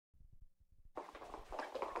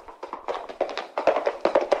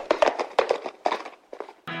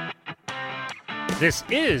This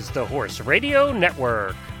is the Horse Radio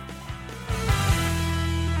Network.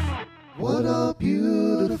 What a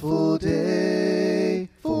beautiful day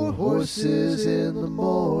for horses in the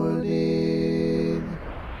morning.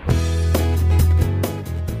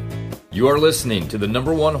 You are listening to the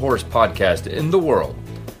number one horse podcast in the world.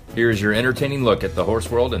 Here's your entertaining look at the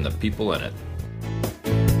horse world and the people in it.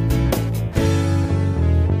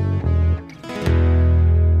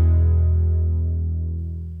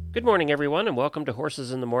 Good morning, everyone, and welcome to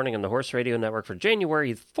Horses in the Morning on the Horse Radio Network for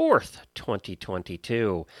January 4th,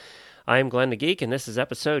 2022. I'm Glenn the Geek, and this is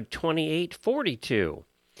episode 2842.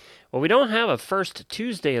 Well, we don't have a first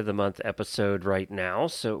Tuesday of the month episode right now,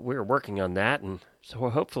 so we're working on that, and so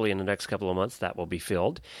hopefully in the next couple of months that will be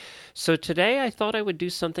filled. So today I thought I would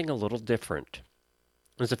do something a little different.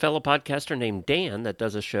 There's a fellow podcaster named Dan that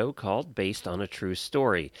does a show called Based on a True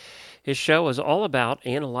Story. His show is all about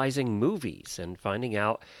analyzing movies and finding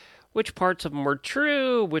out which parts of them were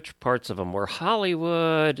true, which parts of them were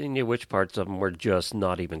Hollywood, and which parts of them were just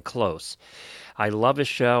not even close. I love his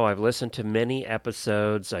show. I've listened to many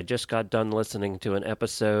episodes. I just got done listening to an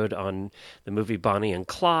episode on the movie Bonnie and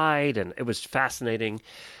Clyde, and it was fascinating.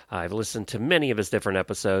 I've listened to many of his different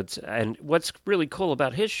episodes, and what's really cool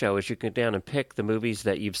about his show is you can go down and pick the movies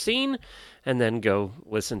that you've seen and then go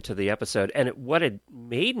listen to the episode. And what it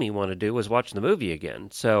made me want to do was watch the movie again.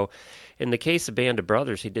 So in the case of Band of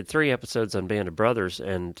Brothers, he did 3 episodes on Band of Brothers,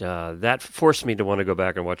 and that forced me to want to go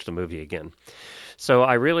back and watch the movie again. So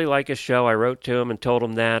I really like his show. I wrote to him and told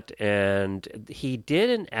him that, and he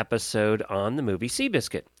did an episode on the movie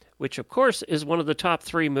Seabiscuit, which, of course, is one of the top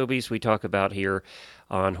 3 movies we talk about here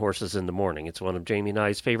on Horses in the Morning. It's one of Jamie and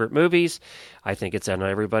I's favorite movies. I think it's on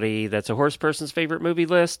everybody that's a horse person's favorite movie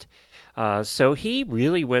list. So he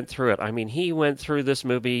really went through it. I mean, he went through this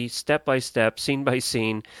movie step by step, scene by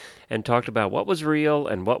scene, and talked about what was real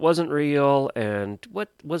and what wasn't real and what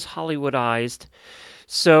was Hollywoodized.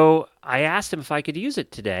 So I asked him if I could use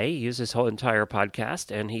it today, use his whole entire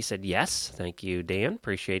podcast, and he said yes. Thank you, Dan.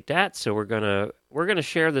 Appreciate that. So we're gonna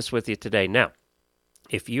share this with you today. Now,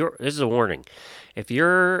 this is a warning. If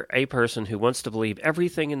you're a person who wants to believe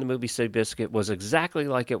everything in the movie Seabiscuit was exactly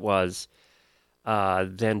like it was,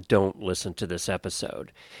 then don't listen to this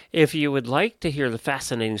episode. If you would like to hear the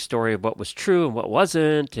fascinating story of what was true and what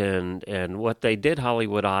wasn't, and what they did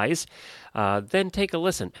Hollywoodize, then take a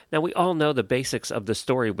listen. Now, we all know the basics of the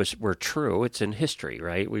story were true. It's in history,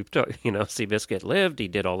 right? We've talked, Seabiscuit lived. He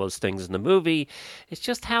did all those things in the movie. It's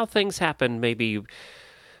just how things happened. Maybe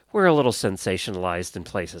we're a little sensationalized in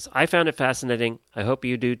places. I found it fascinating. I hope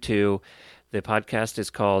you do too. The podcast is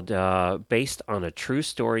called Based on a True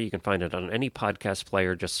Story. You can find it on any podcast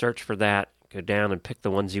player. Just search for that. Go down and pick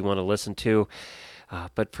the ones you want to listen to.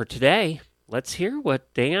 But for today, let's hear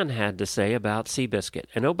what Dan had to say about Seabiscuit.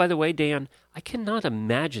 And oh, by the way, Dan, I cannot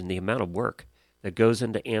imagine the amount of work that goes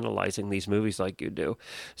into analyzing these movies like you do.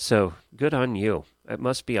 So good on you. It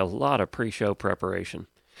must be a lot of pre-show preparation.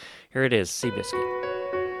 Here it is, Seabiscuit.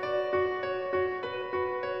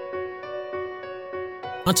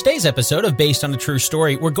 On today's episode of Based on a True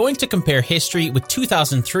Story, we're going to compare history with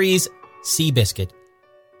 2003's Seabiscuit.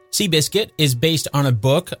 Seabiscuit is based on a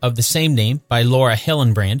book of the same name by Laura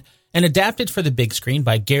Hillenbrand and adapted for the big screen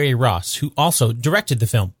by Gary Ross, who also directed the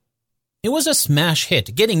film. It was a smash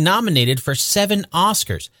hit, getting nominated for 7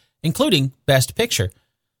 Oscars, including Best Picture.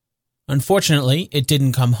 Unfortunately, it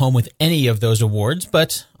didn't come home with any of those awards,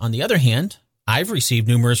 but on the other hand, I've received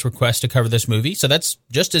numerous requests to cover this movie, so that's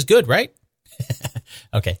just as good, right?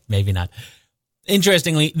 Okay, maybe not.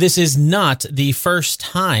 Interestingly, this is not the first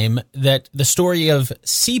time that the story of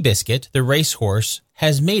Seabiscuit, the racehorse,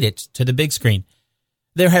 has made it to the big screen.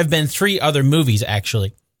 There have been 3 other movies,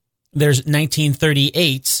 actually. There's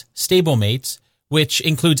 1938's Stablemates, which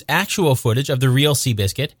includes actual footage of the real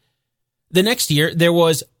Seabiscuit. The next year, there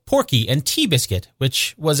was Porky and Tea-Biscuit,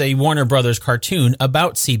 which was a Warner Brothers cartoon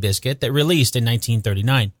about Seabiscuit that released in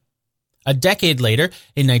 1939. A decade later,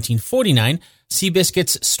 in 1949,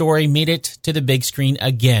 Seabiscuit's story made it to the big screen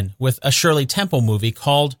again with a Shirley Temple movie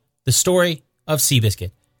called The Story of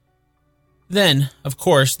Seabiscuit. Then, of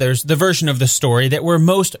course, there's the version of the story that we're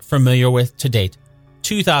most familiar with to date,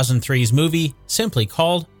 2003's movie simply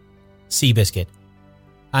called Seabiscuit.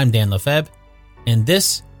 I'm Dan Lefebvre, and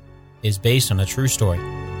this is Based on a True Story.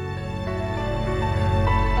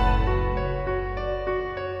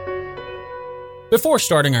 Before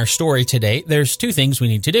starting our story today, there's 2 things we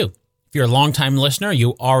need to do. If you're a longtime listener,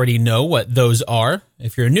 you already know what those are.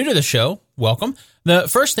 If you're new to the show, welcome. The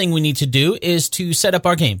first thing we need to do is to set up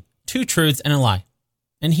our game, 2 truths and a lie.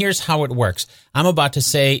 And here's how it works. I'm about to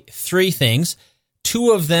say 3 things.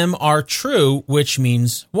 2 of them are true, which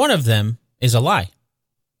means one of them is a lie.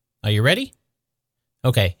 Are you ready?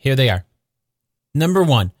 Okay, here they are. Number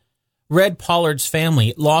 1, Red Pollard's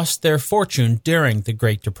family lost their fortune during the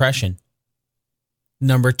Great Depression.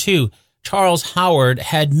 Number 2, Charles Howard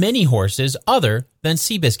had many horses other than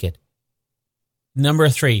Seabiscuit. Number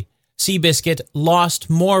 3, Seabiscuit lost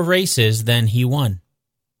more races than he won.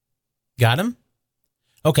 Got him?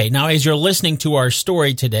 Okay, now as you're listening to our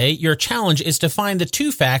story today, your challenge is to find the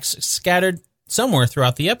 2 facts scattered somewhere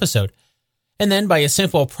throughout the episode. And then by a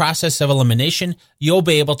simple process of elimination, you'll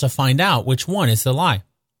be able to find out which one is the lie.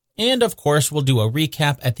 And of course, we'll do a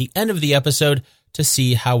recap at the end of the episode to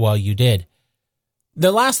see how well you did.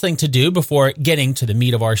 The last thing to do before getting to the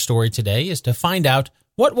meat of our story today is to find out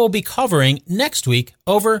what we'll be covering next week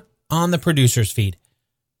over on the producer's feed.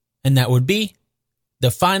 And that would be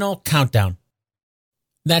The Final Countdown.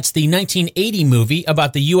 That's the 1980 movie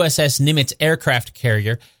about the USS Nimitz aircraft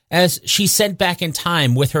carrier as she's sent back in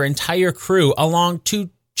time with her entire crew along to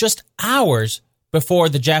just hours before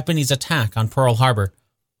the Japanese attack on Pearl Harbor.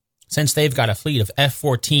 Since they've got a fleet of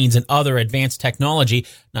F-14s and other advanced technology,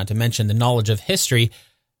 not to mention the knowledge of history,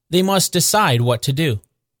 they must decide what to do.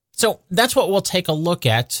 So that's what we'll take a look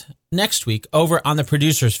at next week over on the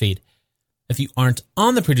producer's feed. If you aren't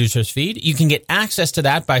on the producer's feed, you can get access to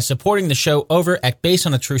that by supporting the show over at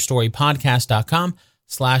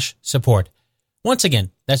basedonatruestorypodcast.com/support. Once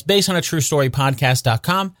again, that's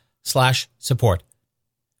basedonatruestorypodcast.com/support.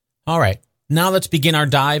 All right, now let's begin our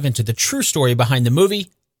dive into the true story behind the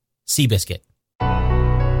movie, Seabiscuit.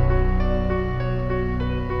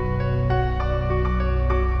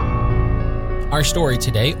 Our story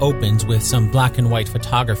today opens with some black and white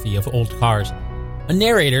photography of old cars. A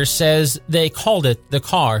narrator says they called it the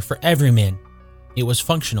car for every man. It was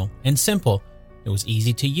functional and simple. It was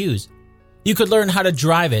easy to use. You could learn how to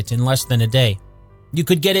drive it in less than a day. You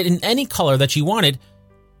could get it in any color that you wanted,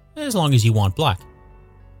 as long as you want black.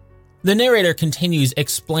 The narrator continues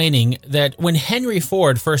explaining that when Henry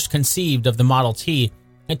Ford first conceived of the Model T,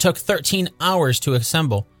 it took 13 hours to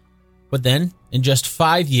assemble. But then, in just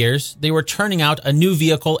 5 years, they were turning out a new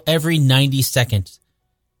vehicle every 90 seconds.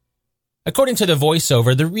 According to the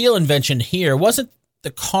voiceover, the real invention here wasn't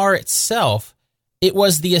the car itself, it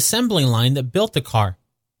was the assembly line that built the car.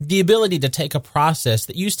 The ability to take a process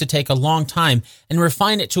that used to take a long time and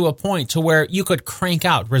refine it to a point to where you could crank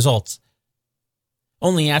out results.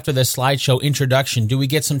 Only after the slideshow introduction do we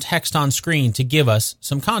get some text on screen to give us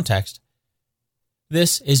some context.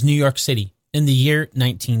 This is New York City in the year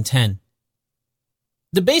 1910.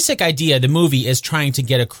 The basic idea the movie is trying to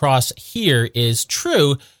get across here is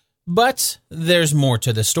true, but there's more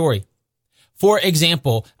to the story. For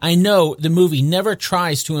example, I know the movie never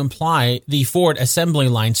tries to imply the Ford assembly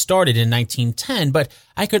line started in 1910, but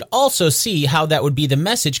I could also see how that would be the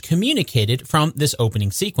message communicated from this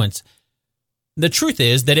opening sequence. The truth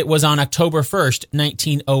is that it was on October 1st,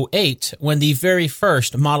 1908, when the very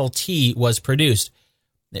first Model T was produced.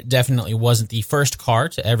 It definitely wasn't the first car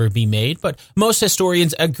to ever be made, but most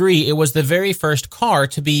historians agree it was the very first car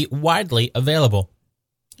to be widely available.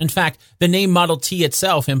 In fact, the name Model T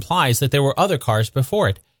itself implies that there were other cars before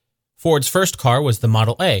it. Ford's first car was the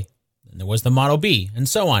Model A, then there was the Model B, and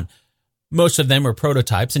so on. Most of them were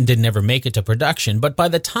prototypes and didn't ever make it to production, but by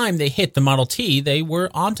the time they hit the Model T, they were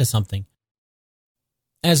onto something.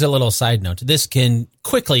 As a little side note, this can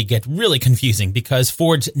quickly get really confusing because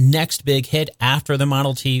Ford's next big hit after the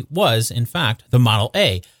Model T was, in fact, the Model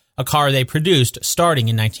A, a car they produced starting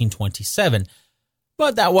in 1927.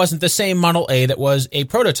 But that wasn't the same Model A that was a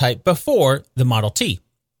prototype before the Model T.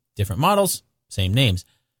 Different models, same names.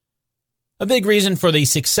 A big reason for the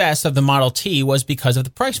success of the Model T was because of the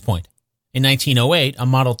price point. In 1908, a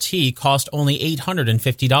Model T cost only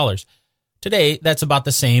 $850. Today, that's about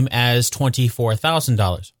the same as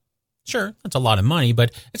 $24,000. Sure, that's a lot of money,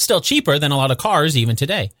 but it's still cheaper than a lot of cars even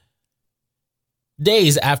today.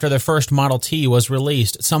 Days after the first Model T was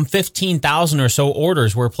released, some 15,000 or so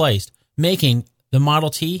orders were placed, making the Model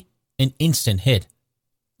T an instant hit.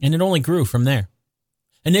 And it only grew from there.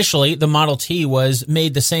 Initially, the Model T was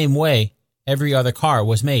made the same way every other car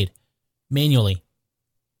was made, manually.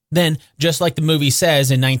 Then, just like the movie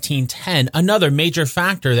says in 1910, another major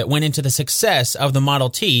factor that went into the success of the Model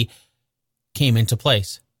T came into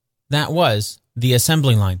place. That was the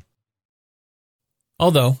assembly line.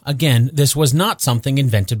 Although, again, this was not something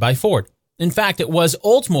invented by Ford. In fact, it was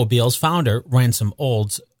Oldsmobile's founder, Ransom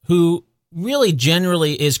Olds, who really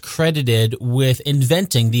generally is credited with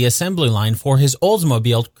inventing the assembly line for his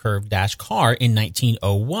Oldsmobile curved dash car in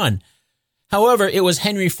 1901. However, it was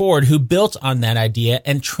Henry Ford who built on that idea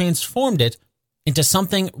and transformed it into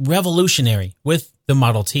something revolutionary with the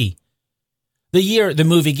Model T. The year the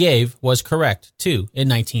movie gave was correct, too, in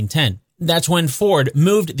 1910. That's when Ford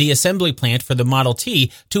moved the assembly plant for the Model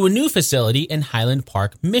T to a new facility in Highland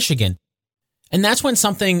Park, Michigan. And that's when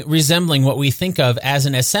something resembling what we think of as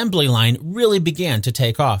an assembly line really began to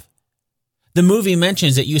take off. The movie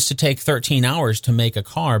mentions it used to take 13 hours to make a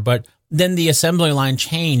car, but then the assembly line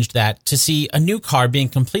changed that to see a new car being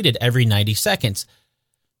completed every 90 seconds.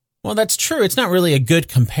 Well, that's true. It's not really a good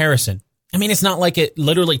comparison. I mean, it's not like it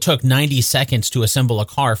literally took 90 seconds to assemble a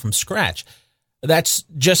car from scratch. That's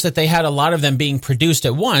just that they had a lot of them being produced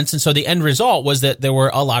at once, and so the end result was that there were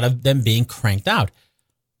a lot of them being cranked out.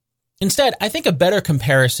 Instead, I think a better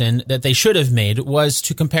comparison that they should have made was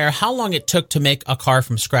to compare how long it took to make a car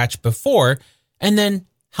from scratch before, and then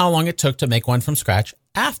how long it took to make one from scratch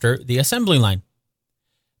after the assembly line.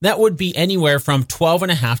 That would be anywhere from 12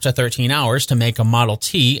 and a half to 13 hours to make a Model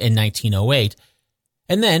T in 1908.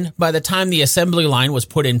 And then, by the time the assembly line was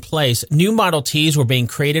put in place, new Model Ts were being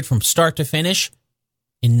created from start to finish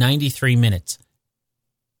in 93 minutes.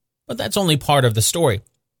 But that's only part of the story.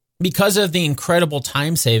 Because of the incredible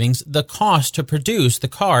time savings, the cost to produce the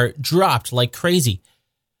car dropped like crazy.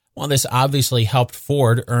 While this obviously helped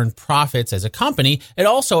Ford earn profits as a company, it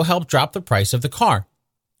also helped drop the price of the car.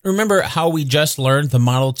 Remember how we just learned the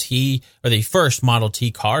Model T, or the first Model T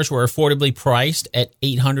cars were affordably priced at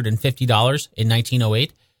 $850 in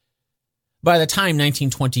 1908? By the time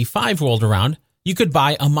 1925 rolled around, you could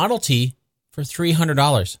buy a Model T for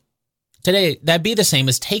 $300. Today, that'd be the same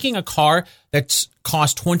as taking a car that's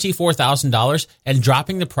cost $24,000 and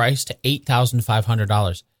dropping the price to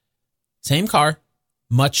 $8,500. Same car,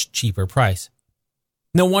 much cheaper price.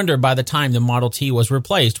 No wonder by the time the Model T was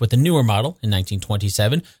replaced with the newer model in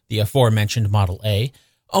 1927, the aforementioned Model A,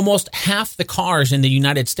 almost half the cars in the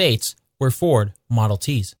United States were Ford Model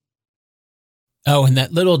Ts. Oh, and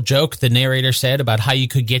that little joke the narrator said about how you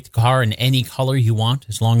could get the car in any color you want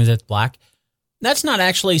as long as it's black, that's not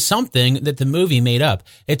actually something that the movie made up.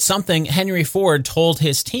 It's something Henry Ford told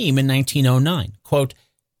his team in 1909. Quote,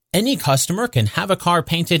 "Any customer can have a car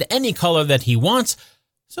painted any color that he wants,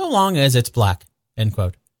 so long as it's black." End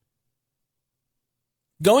quote.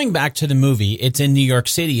 Going back to the movie, it's in New York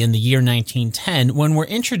City in the year 1910 when we're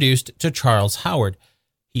introduced to Charles Howard.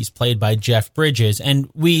 He's played by Jeff Bridges, and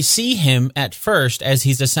we see him at first as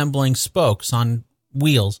he's assembling spokes on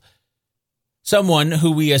wheels. Someone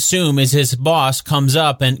who we assume is his boss comes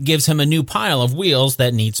up and gives him a new pile of wheels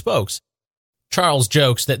that need spokes. Charles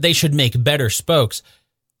jokes that they should make better spokes.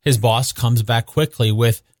 His boss comes back quickly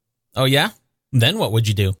with, "Oh yeah? Then what would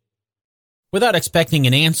you do?" Without expecting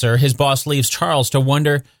an answer, his boss leaves Charles to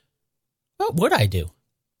wonder, what would I do?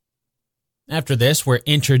 After this, we're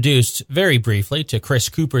introduced very briefly to Chris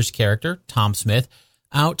Cooper's character, Tom Smith,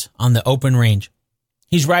 out on the open range.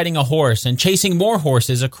 He's riding a horse and chasing more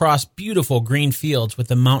horses across beautiful green fields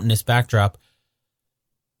with a mountainous backdrop.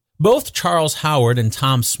 Both Charles Howard and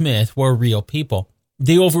Tom Smith were real people.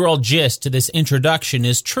 The overall gist to this introduction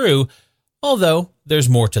is true, although there's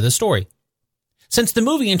more to the story. Since the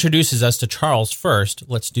movie introduces us to Charles first,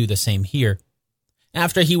 let's do the same here.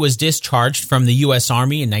 After he was discharged from the U.S.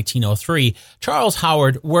 Army in 1903, Charles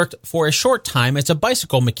Howard worked for a short time as a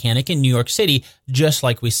bicycle mechanic in New York City, just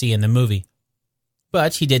like we see in the movie.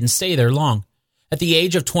 But he didn't stay there long. At the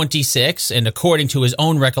age of 26, and according to his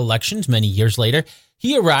own recollections many years later,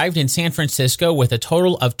 he arrived in San Francisco with a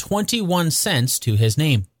total of 21 cents to his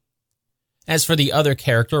name. As for the other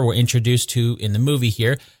character we're introduced to in the movie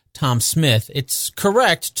here, Tom Smith, it's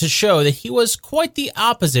correct to show that he was quite the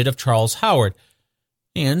opposite of Charles Howard.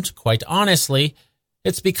 And, quite honestly,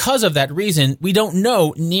 it's because of that reason we don't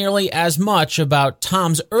know nearly as much about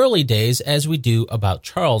Tom's early days as we do about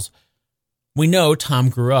Charles. We know Tom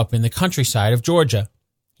grew up in the countryside of Georgia.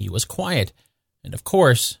 He was quiet, and of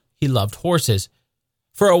course, he loved horses.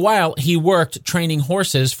 For a while, he worked training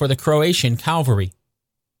horses for the Croatian cavalry.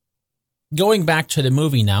 Going back to the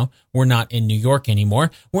movie now, we're not in New York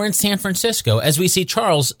anymore. We're in San Francisco as we see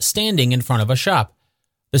Charles standing in front of a shop.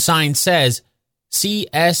 The sign says,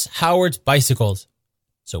 C.S. Howard's Bicycles.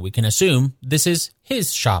 So we can assume this is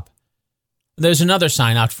his shop. There's another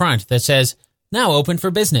sign out front that says, now open for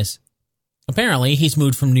business. Apparently, he's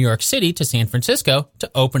moved from New York City to San Francisco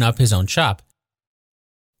to open up his own shop.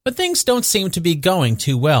 But things don't seem to be going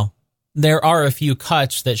too well. There are a few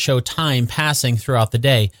cuts that show time passing throughout the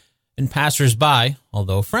day, and passers-by,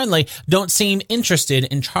 although friendly, don't seem interested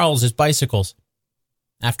in Charles's bicycles.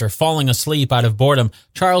 After falling asleep out of boredom,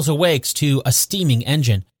 Charles awakes to a steaming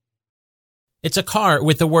engine. It's a car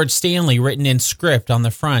with the word Stanley written in script on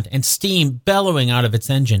the front and steam bellowing out of its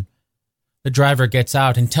engine. The driver gets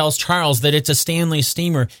out and tells Charles that it's a Stanley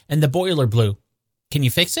steamer and the boiler blew. Can you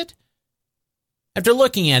fix it? After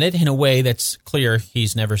looking at it in a way that's clear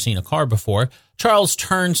he's never seen a car before, Charles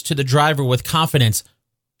turns to the driver with confidence.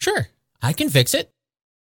 "Sure, I can fix it."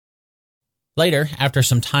 Later, after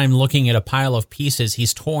some time looking at a pile of pieces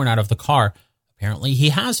he's torn out of the car, apparently he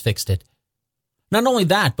has fixed it. Not only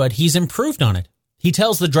that, but he's improved on it. He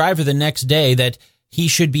tells the driver the next day that he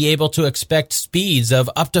should be able to expect speeds of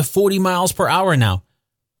up to 40 miles per hour now.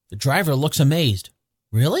 The driver looks amazed.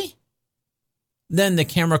 "Really?" Then the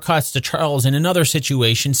camera cuts to Charles in another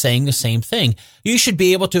situation saying the same thing. "You should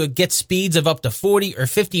be able to get speeds of up to 40 or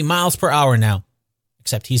 50 miles per hour now."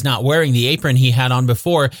 Except he's not wearing the apron he had on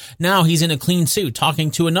before. Now he's in a clean suit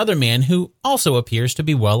talking to another man who also appears to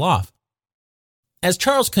be well off. As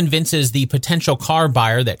Charles convinces the potential car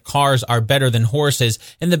buyer that cars are better than horses,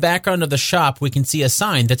 in the background of the shop we can see a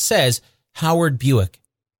sign that says Howard Buick.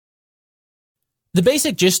 The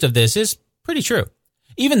basic gist of this is pretty true.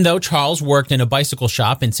 Even though Charles worked in a bicycle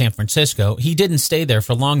shop in San Francisco, he didn't stay there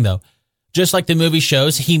for long though. Just like the movie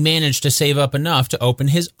shows, he managed to save up enough to open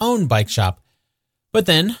his own bike shop. But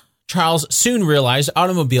then, Charles soon realized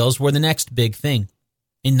automobiles were the next big thing.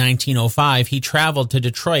 In 1905, he traveled to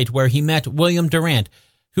Detroit where he met William Durant,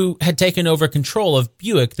 who had taken over control of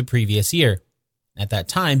Buick the previous year. At that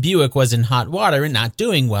time, Buick was in hot water and not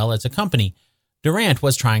doing well as a company. Durant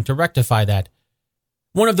was trying to rectify that.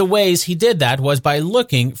 One of the ways he did that was by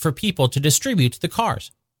looking for people to distribute the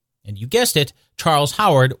cars. And you guessed it, Charles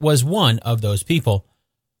Howard was one of those people.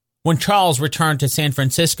 When Charles returned to San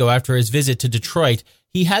Francisco after his visit to Detroit,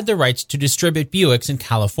 he had the rights to distribute Buicks in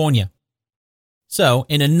California. So,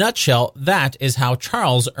 in a nutshell, that is how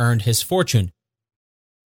Charles earned his fortune.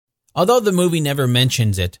 Although the movie never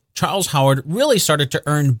mentions it, Charles Howard really started to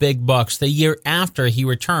earn big bucks the year after he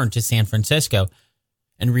returned to San Francisco.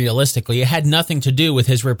 And realistically, it had nothing to do with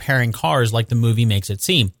his repairing cars like the movie makes it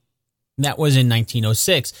seem. That was in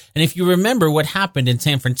 1906, and if you remember what happened in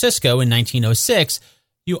San Francisco in 1906,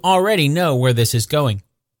 you already know where this is going.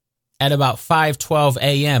 At about 5:12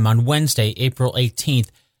 a.m. on Wednesday, April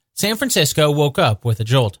 18th, San Francisco woke up with a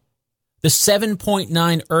jolt. The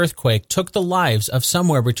 7.9 earthquake took the lives of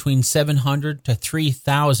somewhere between 700 to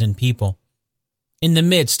 3,000 people. In the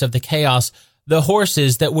midst of the chaos, the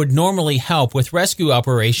horses that would normally help with rescue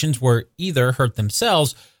operations were either hurt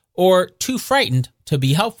themselves or too frightened to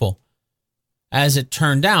be helpful. As it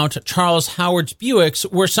turned out, Charles Howard's Buicks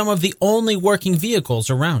were some of the only working vehicles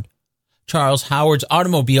around. Charles Howard's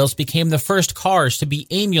automobiles became the first cars to be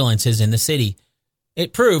ambulances in the city.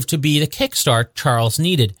 It proved to be the kickstart Charles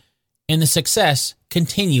needed, and the success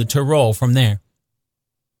continued to roll from there.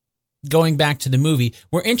 Going back to the movie,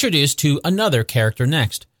 we're introduced to another character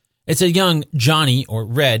next. It's a young Johnny, or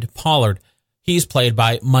Red, Pollard. He's played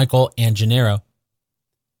by Michael Angenaro.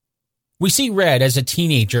 We see Red as a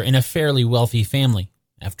teenager in a fairly wealthy family.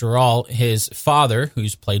 After all, his father,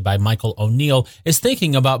 who's played by Michael O'Neill, is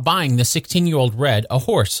thinking about buying the 16-year-old Red a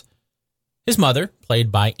horse. His mother,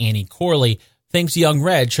 played by Annie Corley, thinks young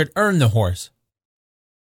Red should earn the horse.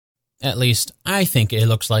 At least, I think it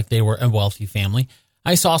looks like they were a wealthy family.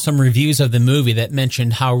 I saw some reviews of the movie that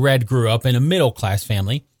mentioned how Red grew up in a middle-class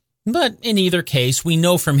family. But in either case, we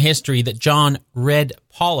know from history that John Red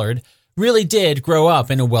Pollard really did grow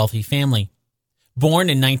up in a wealthy family. Born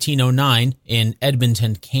in 1909 in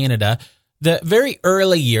Edmonton, Canada, the very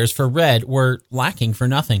early years for Red were lacking for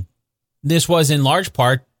nothing. This was in large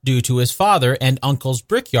part due to his father and uncle's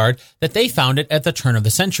brickyard that they founded at the turn of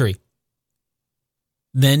the century.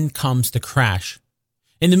 Then comes the crash.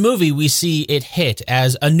 In the movie, we see it hit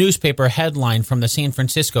as a newspaper headline from the San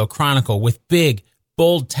Francisco Chronicle with big,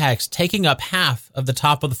 bold text taking up half of the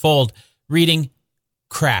top of the fold, reading,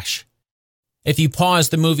 "Crash." If you pause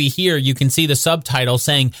the movie here, you can see the subtitle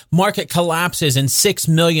saying, "Market collapses in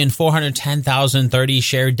 6,410,030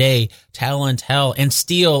 share day, talent hell, and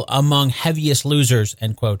steel among heaviest losers,"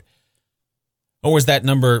 end quote. Or was that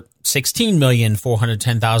number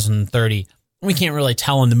 16,410,030? We can't really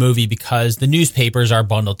tell in the movie because the newspapers are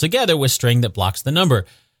bundled together with string that blocks the number.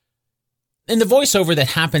 In the voiceover that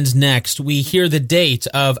happens next, we hear the date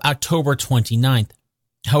of October 29th.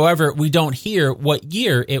 However, we don't hear what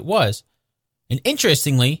year it was. And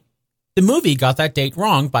interestingly, the movie got that date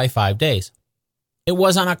wrong by 5 days. It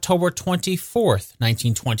was on October 24th,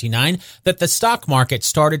 1929, that the stock market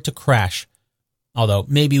started to crash. Although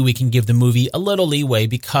maybe we can give the movie a little leeway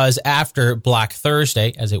because after Black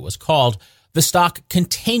Thursday, as it was called, the stock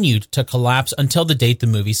continued to collapse until the date the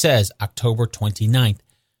movie says, October 29th.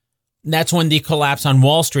 That's when the collapse on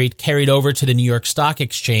Wall Street carried over to the New York Stock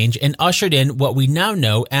Exchange and ushered in what we now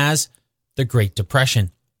know as the Great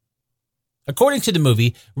Depression. According to the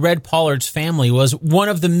movie, Red Pollard's family was one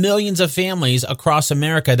of the millions of families across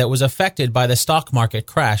America that was affected by the stock market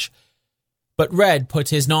crash. But Red put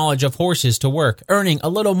his knowledge of horses to work, earning a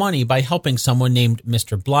little money by helping someone named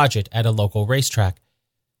Mr. Blodgett at a local racetrack.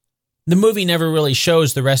 The movie never really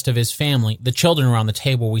shows the rest of his family, the children around the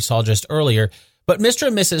table we saw just earlier, but Mr.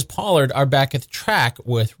 and Mrs. Pollard are back at the track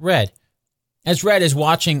with Red. As Red is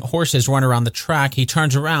watching horses run around the track, he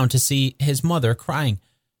turns around to see his mother crying.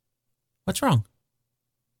 What's wrong?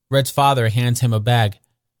 Red's father hands him a bag.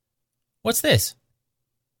 What's this?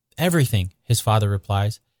 Everything, his father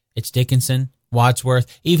replies. It's Dickinson,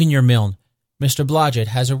 Wadsworth, even your Milne. Mr. Blodgett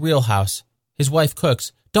has a real house. His wife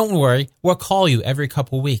cooks. Don't worry, we'll call you every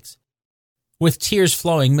couple weeks. With tears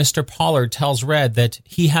flowing, Mr. Pollard tells Red that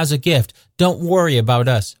he has a gift. Don't worry about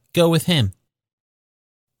us. Go with him.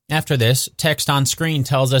 After this, text on screen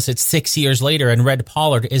tells us it's 6 years later and Red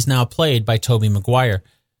Pollard is now played by Tobey Maguire.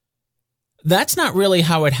 That's not really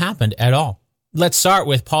how it happened at all. Let's start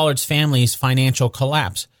with Pollard's family's financial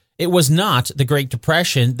collapse. It was not the Great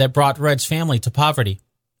Depression that brought Red's family to poverty.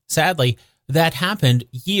 Sadly, that happened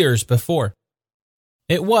years before.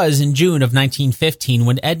 It was in June of 1915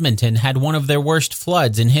 when Edmonton had one of their worst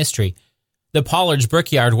floods in history. The Pollards'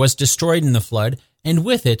 brickyard was destroyed in the flood, and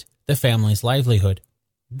with it, the family's livelihood.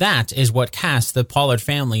 That is what cast the Pollard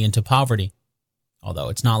family into poverty. Although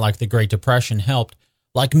it's not like the Great Depression helped.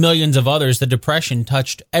 Like millions of others, the Depression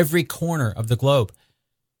touched every corner of the globe.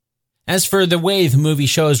 As for the way the movie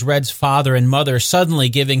shows Red's father and mother suddenly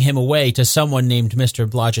giving him away to someone named Mr.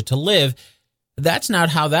 Blodgett to live, that's not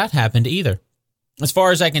how that happened either. As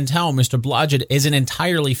far as I can tell, Mr. Blodgett is an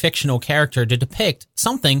entirely fictional character to depict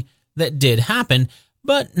something that did happen,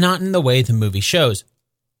 but not in the way the movie shows.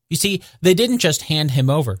 You see, they didn't just hand him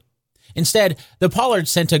over. Instead, the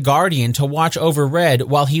Pollards sent a guardian to watch over Red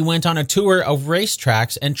while he went on a tour of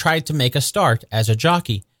racetracks and tried to make a start as a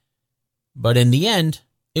jockey. But in the end,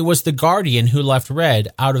 it was the guardian who left Red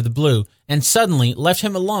out of the blue and suddenly left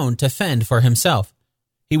him alone to fend for himself.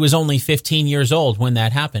 He was only 15 years old when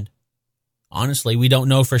that happened. Honestly, we don't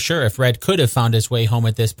know for sure if Red could have found his way home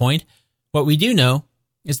at this point. What we do know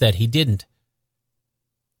is that he didn't.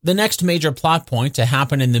 The next major plot point to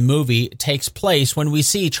happen in the movie takes place when we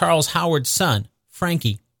see Charles Howard's son,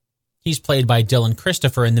 Frankie. He's played by Dylan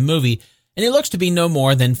Christopher in the movie, and he looks to be no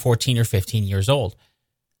more than 14 or 15 years old.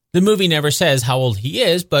 The movie never says how old he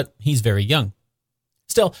is, but he's very young.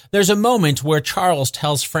 Still, there's a moment where Charles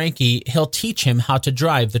tells Frankie he'll teach him how to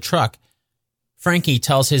drive the truck. Frankie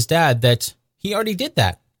tells his dad that he already did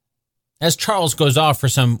that. As Charles goes off for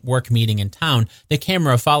some work meeting in town, the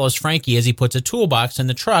camera follows Frankie as he puts a toolbox in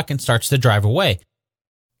the truck and starts to drive away.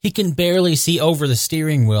 He can barely see over the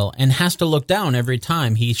steering wheel and has to look down every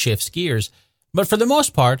time he shifts gears, but for the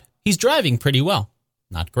most part, he's driving pretty well.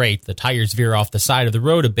 Not great, the tires veer off the side of the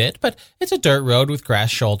road a bit, but it's a dirt road with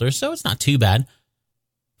grass shoulders, so it's not too bad.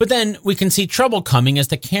 But then we can see trouble coming as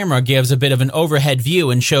the camera gives a bit of an overhead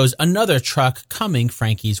view and shows another truck coming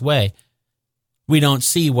Frankie's way. We don't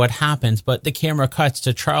see what happens, but the camera cuts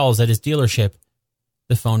to Charles at his dealership.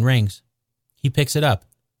 The phone rings. He picks it up.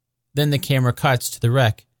 Then the camera cuts to the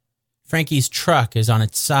wreck. Frankie's truck is on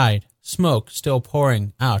its side, smoke still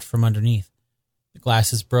pouring out from underneath. The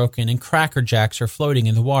glass is broken and Cracker Jacks are floating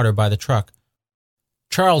in the water by the truck.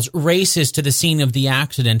 Charles races to the scene of the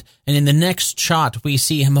accident, and in the next shot we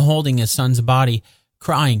see him holding his son's body,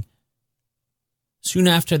 crying. Soon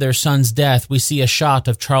after their son's death, we see a shot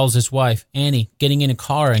of Charles's wife, Annie, getting in a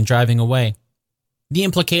car and driving away. The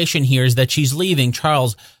implication here is that she's leaving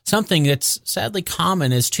Charles, something that's sadly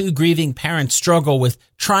common as two grieving parents struggle with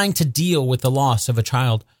trying to deal with the loss of a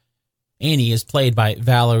child. Annie is played by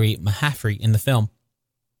Valerie Mahaffrey in the film.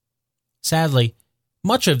 Sadly,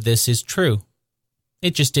 much of this is true.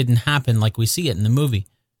 It just didn't happen like we see it in the movie.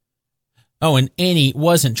 Oh, and Annie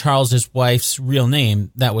wasn't Charles's wife's real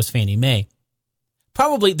name. That was Fannie Mae.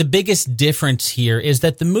 Probably the biggest difference here is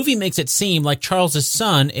that the movie makes it seem like Charles's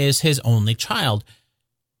son is his only child.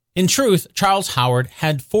 In truth, Charles Howard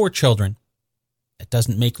had 4 children. That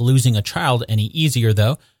doesn't make losing a child any easier,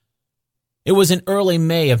 though. It was in early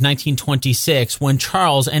May of 1926 when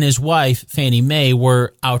Charles and his wife, Fannie Mae,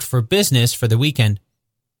 were out for business for the weekend.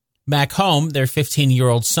 Back home, their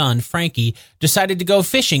 15-year-old son, Frankie, decided to go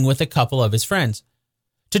fishing with a couple of his friends.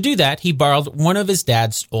 To do that, he borrowed one of his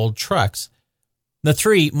dad's old trucks. The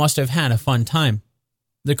three must have had a fun time.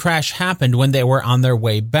 The crash happened when they were on their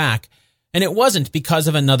way back, and it wasn't because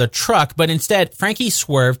of another truck, but instead, Frankie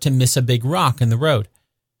swerved to miss a big rock in the road.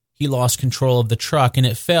 He lost control of the truck, and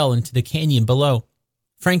it fell into the canyon below.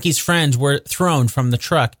 Frankie's friends were thrown from the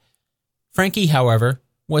truck. Frankie, however,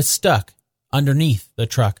 was stuck underneath the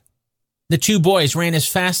truck. The two boys ran as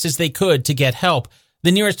fast as they could to get help.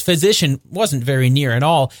 The nearest physician wasn't very near at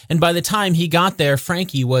all, and by the time he got there,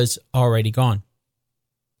 Frankie was already gone.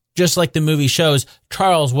 Just like the movie shows,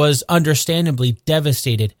 Charles was understandably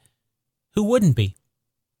devastated. Who wouldn't be?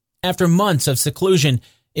 After months of seclusion,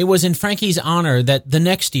 it was in Frankie's honor that the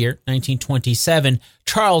next year, 1927,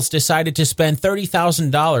 Charles decided to spend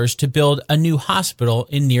 $30,000 to build a new hospital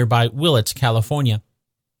in nearby Willits, California.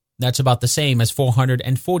 That's about the same as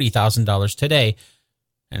 $440,000 today.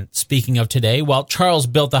 And speaking of today, while Charles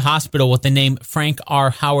built the hospital with the name Frank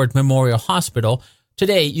R. Howard Memorial Hospital,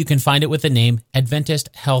 today you can find it with the name Adventist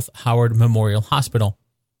Health Howard Memorial Hospital.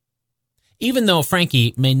 Even though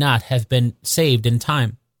Frankie may not have been saved in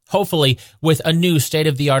time, hopefully with a new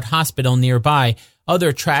state-of-the-art hospital nearby,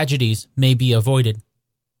 other tragedies may be avoided.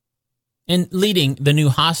 And leading the new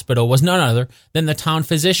hospital was none other than the town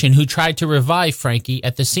physician who tried to revive Frankie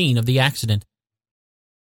at the scene of the accident.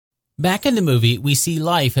 Back in the movie, we see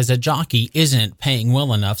life as a jockey isn't paying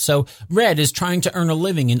well enough, so Red is trying to earn a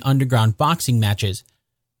living in underground boxing matches.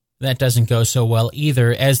 That doesn't go so well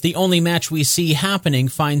either, as the only match we see happening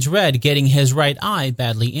finds Red getting his right eye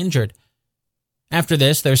badly injured. After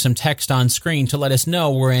this, there's some text on screen to let us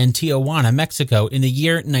know we're in Tijuana, Mexico in the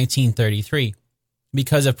year 1933.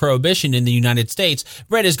 Because of prohibition in the United States,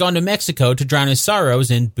 Red has gone to Mexico to drown his sorrows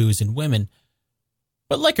in booze and women.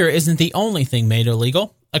 But liquor isn't the only thing made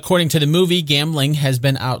illegal. According to the movie, gambling has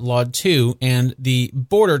been outlawed too, and the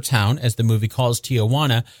border town, as the movie calls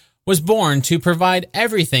Tijuana, was born to provide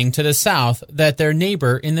everything to the south that their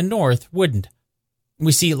neighbor in the north wouldn't.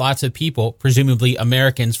 We see lots of people, presumably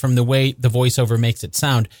Americans from the way the voiceover makes it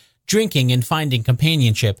sound, drinking and finding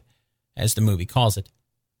companionship, as the movie calls it.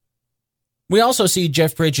 We also see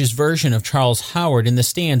Jeff Bridges' version of Charles Howard in the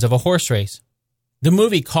stands of a horse race. The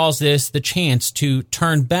movie calls this the chance to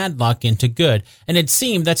turn bad luck into good, and it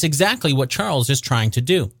seems that's exactly what Charles is trying to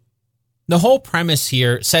do. The whole premise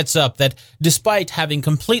here sets up that despite having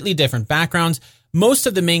completely different backgrounds, most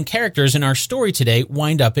of the main characters in our story today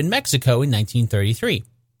wind up in Mexico in 1933.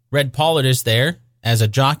 Red Pollard is there as a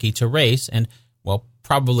jockey to race, and, well,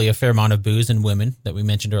 probably a fair amount of booze and women that we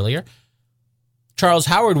mentioned earlier. Charles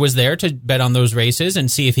Howard was there to bet on those races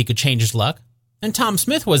and see if he could change his luck. And Tom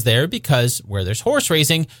Smith was there because where there's horse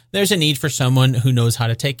racing, there's a need for someone who knows how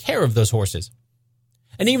to take care of those horses.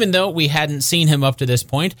 And even though we hadn't seen him up to this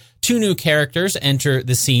point, two new characters enter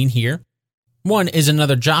the scene here. One is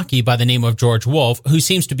another jockey by the name of George Wolfe, who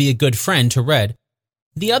seems to be a good friend to Red.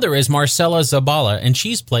 The other is Marcella Zabala, and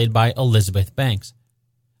she's played by Elizabeth Banks.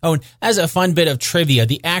 Oh, and as a fun bit of trivia,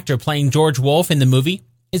 the actor playing George Wolfe in the movie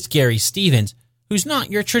is Gary Stevens, who's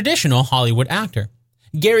not your traditional Hollywood actor.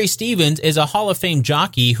 Gary Stevens is a Hall of Fame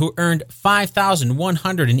jockey who earned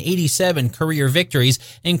 5,187 career victories,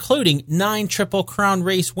 including 9 Triple Crown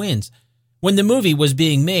race wins. When the movie was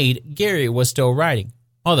being made, Gary was still riding,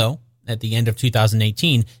 although at the end of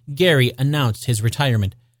 2018, Gary announced his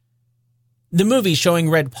retirement. The movie showing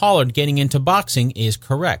Red Pollard getting into boxing is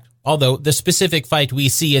correct, although the specific fight we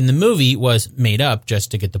see in the movie was made up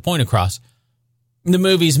just to get the point across. The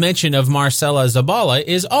movie's mention of Marcella Zabala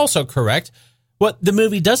is also correct. What the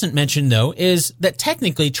movie doesn't mention, though, is that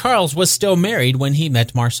technically Charles was still married when he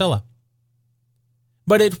met Marcella.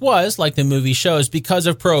 But it was, like the movie shows, because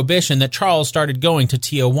of prohibition that Charles started going to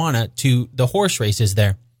Tijuana to the horse races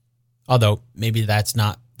there. Although, maybe that's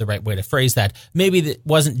not the right way to phrase that. Maybe it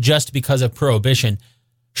wasn't just because of prohibition.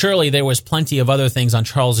 Surely there was plenty of other things on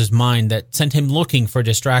Charles's mind that sent him looking for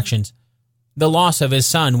distractions. The loss of his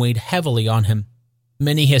son weighed heavily on him.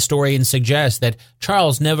 Many historians suggest that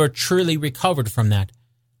Charles never truly recovered from that.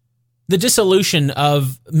 The dissolution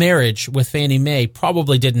of marriage with Fannie Mae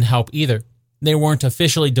probably didn't help either. They weren't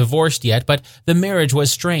officially divorced yet, but the marriage was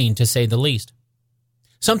strained to say the least.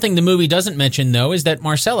 Something the movie doesn't mention, though, is that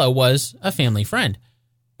Marcella was a family friend.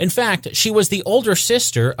 In fact, she was the older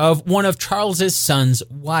sister of one of Charles's son's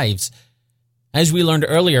wives. As we learned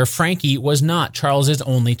earlier, Frankie was not Charles's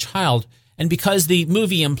only child. And because the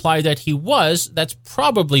movie implied that he was, that's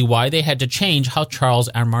probably why they had to change how Charles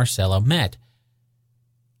and Marcella met.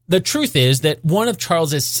 The truth is that one of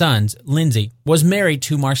Charles's sons, Lindsay, was married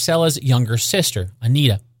to Marcella's younger sister,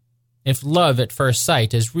 Anita. If love at first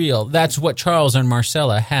sight is real, that's what Charles and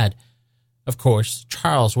Marcella had. Of course,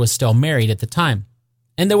 Charles was still married at the time.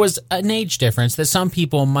 And there was an age difference that some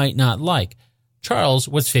people might not like. Charles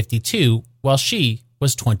was 52, while she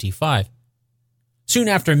was 25. Soon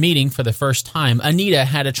after meeting for the first time, Anita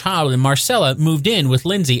had a child and Marcella moved in with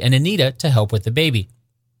Lindsay and Anita to help with the baby.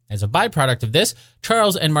 As a byproduct of this,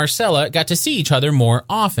 Charles and Marcella got to see each other more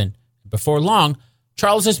often. Before long,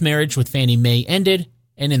 Charles's marriage with Fannie Mae ended,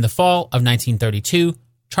 and in the fall of 1932,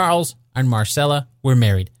 Charles and Marcella were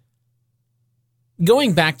married.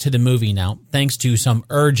 Going back to the movie now, thanks to some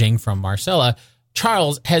urging from Marcella,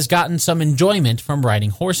 Charles has gotten some enjoyment from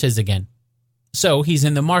riding horses again. So he's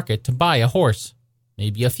in the market to buy a horse,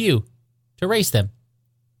 maybe a few, to race them.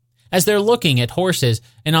 As they're looking at horses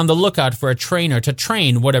and on the lookout for a trainer to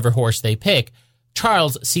train whatever horse they pick,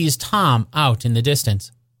 Charles sees Tom out in the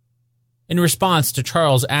distance. In response to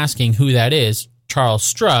Charles asking who that is, Charles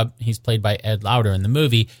Strub, he's played by Ed Lauter in the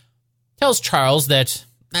movie, tells Charles that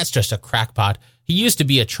that's just a crackpot. He used to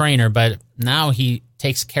be a trainer, but now he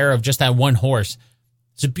takes care of just that one horse.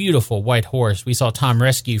 It's a beautiful white horse we saw Tom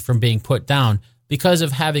rescue from being put down because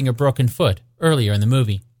of having a broken foot earlier in the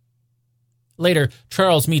movie. Later,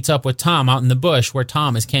 Charles meets up with Tom out in the bush where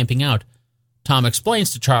Tom is camping out. Tom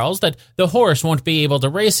explains to Charles that the horse won't be able to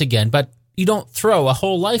race again, but you don't throw a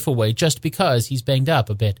whole life away just because he's banged up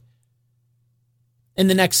a bit. In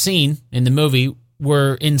the next scene in the movie,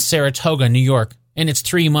 we're in Saratoga, New York, and it's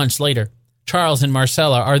 3 months later. Charles and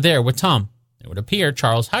Marcella are there with Tom. It would appear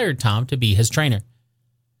Charles hired Tom to be his trainer.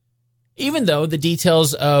 Even though the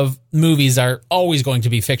details of movies are always going to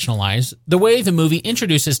be fictionalized, the way the movie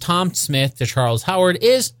introduces Tom Smith to Charles Howard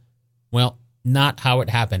is, well, not how it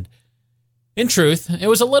happened. In truth, it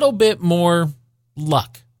was a little bit more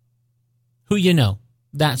luck. Who you know,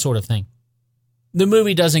 that sort of thing. The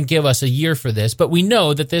movie doesn't give us a year for this, but we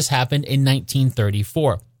know that this happened in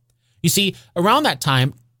 1934. You see, around that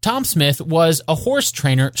time, Tom Smith was a horse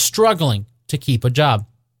trainer struggling to keep a job.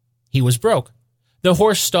 He was broke. The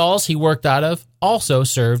horse stalls he worked out of also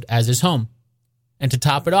served as his home. And to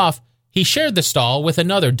top it off, he shared the stall with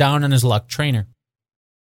another down-on-his-luck trainer.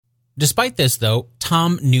 Despite this, though,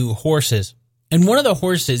 Tom knew horses. And one of the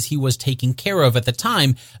horses he was taking care of at the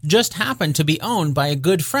time just happened to be owned by a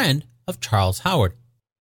good friend of Charles Howard.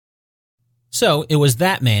 So it was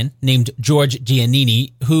that man, named George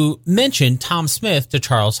Giannini, who mentioned Tom Smith to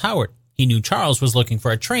Charles Howard. He knew Charles was looking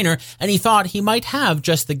for a trainer, and he thought he might have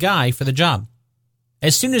just the guy for the job.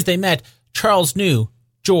 As soon as they met, Charles knew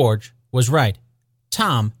George was right.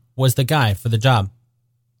 Tom was the guy for the job.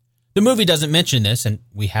 The movie doesn't mention this, and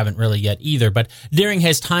we haven't really yet either, but during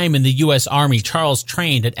his time in the U.S. Army, Charles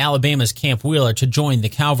trained at Alabama's Camp Wheeler to join the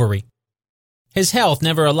cavalry. His health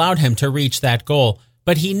never allowed him to reach that goal,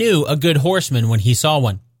 but he knew a good horseman when he saw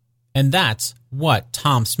one. And that's what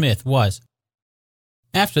Tom Smith was.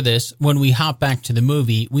 After this, when we hop back to the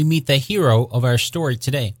movie, we meet the hero of our story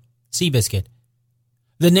today, Seabiscuit.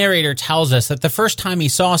 The narrator tells us that the first time he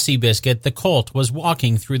saw Seabiscuit, the colt was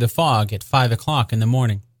walking through the fog at 5 o'clock in the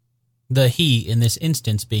morning. The he in this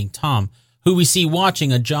instance being Tom, who we see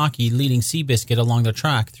watching a jockey leading Seabiscuit along the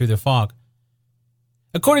track through the fog.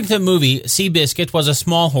 According to the movie, Seabiscuit was a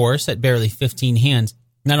small horse at barely 15 hands.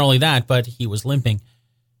 Not only that, but he was limping.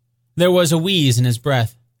 There was a wheeze in his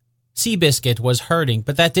breath. Seabiscuit was hurting,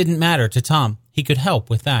 but that didn't matter to Tom. He could help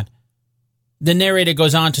with that. The narrator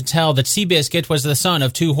goes on to tell that Seabiscuit was the son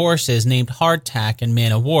of 2 horses named Hardtack and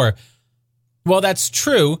Man of War. While that's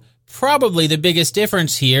true, probably the biggest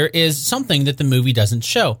difference here is something that the movie doesn't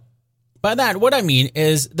show. By that, what I mean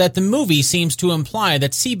is that the movie seems to imply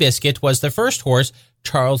that Seabiscuit was the first horse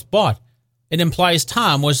Charles bought. It implies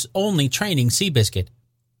Tom was only training Seabiscuit.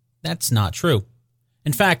 That's not true.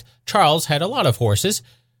 In fact, Charles had a lot of horses.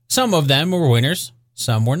 Some of them were winners,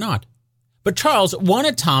 some were not. But Charles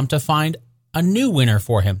wanted Tom to find a new winner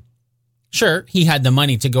for him. Sure, he had the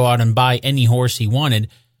money to go out and buy any horse he wanted,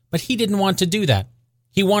 but he didn't want to do that.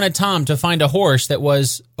 He wanted Tom to find a horse that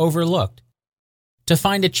was overlooked. To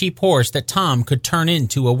find a cheap horse that Tom could turn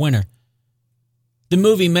into a winner. The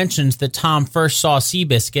movie mentions that Tom first saw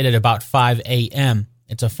Seabiscuit at about 5 a.m.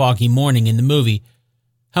 It's a foggy morning in the movie.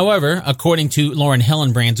 However, according to Lauren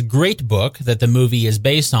Hillenbrand's great book that the movie is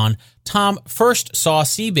based on, Tom first saw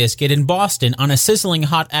Seabiscuit in Boston on a sizzling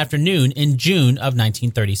hot afternoon in June of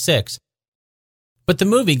 1936. But the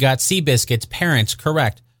movie got Seabiscuit's parents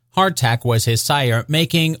correct. Hardtack was his sire,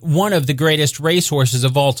 making one of the greatest racehorses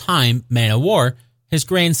of all time, Man of War, his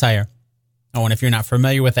grandsire. Oh, and if you're not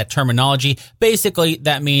familiar with that terminology, basically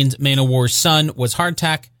that means Man of War's son was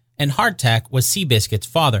Hardtack, and Hardtack was Seabiscuit's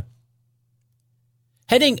father.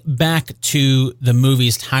 Heading back to the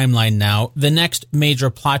movie's timeline now, the next major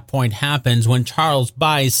plot point happens when Charles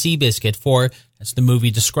buys Seabiscuit for, as the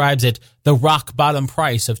movie describes it, the rock-bottom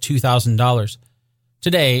price of $2,000.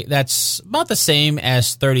 Today, that's about the same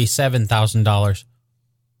as $37,000.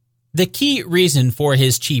 The key reason for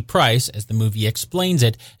his cheap price, as the movie explains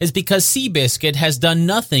it, is because Seabiscuit has done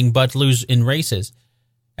nothing but lose in races.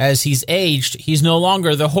 As he's aged, he's no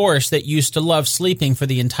longer the horse that used to love sleeping for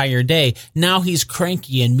the entire day. Now he's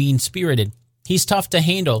cranky and mean-spirited. He's tough to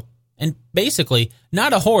handle, and basically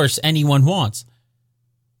not a horse anyone wants.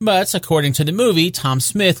 But according to the movie, Tom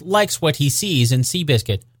Smith likes what he sees in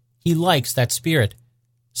Seabiscuit. He likes that spirit.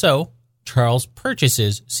 So, Charles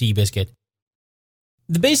purchases Seabiscuit.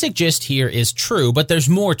 The basic gist here is true, but there's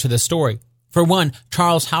more to the story. For one,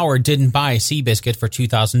 Charles Howard didn't buy Seabiscuit for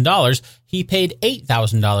 $2,000. He paid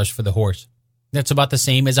 $8,000 for the horse. That's about the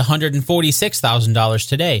same as $146,000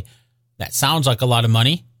 today. That sounds like a lot of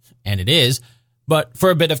money, and it is. But for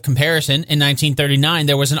a bit of comparison, in 1939,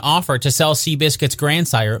 there was an offer to sell Seabiscuit's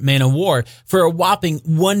grandsire, Man o' War, for a whopping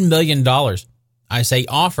 $1 million. I say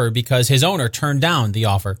offer because his owner turned down the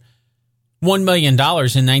offer. $1 million in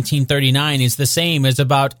 1939 is the same as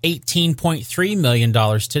about $18.3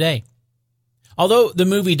 million today. Although the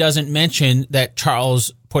movie doesn't mention that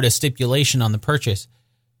Charles put a stipulation on the purchase,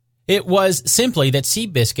 it was simply that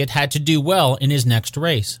Seabiscuit had to do well in his next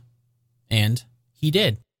race. And he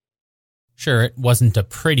did. Sure, it wasn't a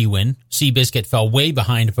pretty win. Seabiscuit fell way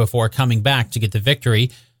behind before coming back to get the victory,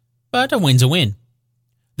 but a win's a win.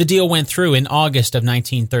 The deal went through in August of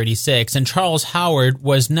 1936, and Charles Howard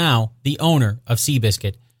was now the owner of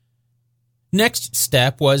Seabiscuit. Next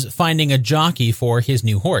step was finding a jockey for his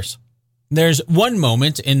new horse. There's one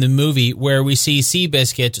moment in the movie where we see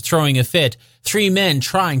Seabiscuit throwing a fit, 3 men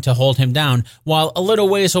trying to hold him down, while a little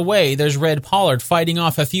ways away there's Red Pollard fighting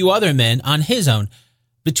off a few other men on his own.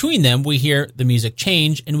 Between them, we hear the music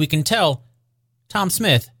change, and we can tell Tom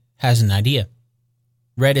Smith has an idea.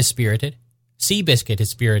 Red is spirited. Seabiscuit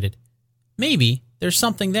is spirited. Maybe there's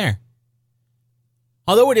something there.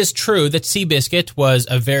 Although it is true that Seabiscuit was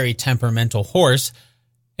a very temperamental horse,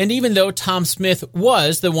 and even though Tom Smith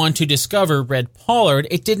was the one to discover Red Pollard,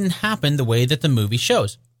 it didn't happen the way that the movie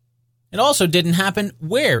shows. It also didn't happen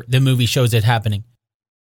where the movie shows it happening.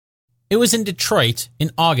 It was in Detroit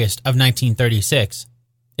in August of 1936.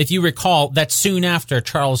 If you recall, that's soon after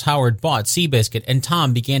Charles Howard bought Seabiscuit and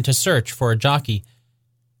Tom began to search for a jockey.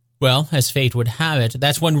 Well, as fate would have it,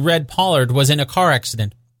 that's when Red Pollard was in a car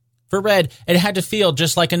accident. For Red, it had to feel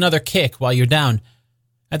just like another kick while you're down.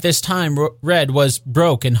 At this time, Red was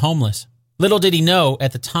broke and homeless. Little did he know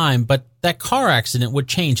at the time, but that car accident would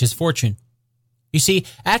change his fortune. You see,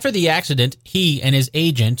 after the accident, he and his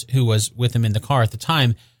agent, who was with him in the car at the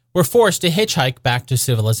time, were forced to hitchhike back to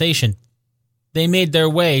civilization. They made their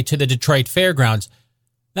way to the Detroit Fairgrounds.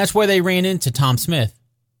 That's where they ran into Tom Smith.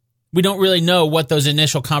 We don't really know what those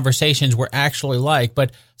initial conversations were actually like,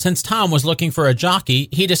 but since Tom was looking for a jockey,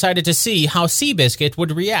 he decided to see how Seabiscuit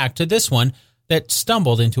would react to this one that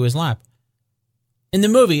stumbled into his lap. In the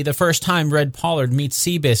movie, the first time Red Pollard meets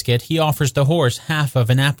Seabiscuit, he offers the horse half of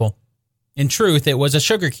an apple. In truth, it was a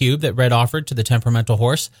sugar cube that Red offered to the temperamental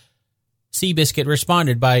horse. Seabiscuit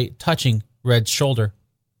responded by touching Red's shoulder.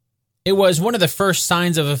 It was one of the first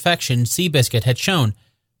signs of affection Seabiscuit had shown,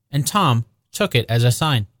 and Tom took it as a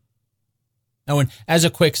sign. Oh, and as a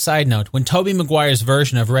quick side note, when Tobey Maguire's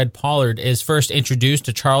version of Red Pollard is first introduced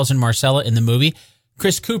to Charles and Marcella in the movie,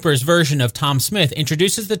 Chris Cooper's version of Tom Smith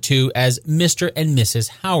introduces the two as Mr. and Mrs.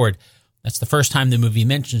 Howard. That's the first time the movie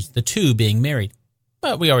mentions the two being married.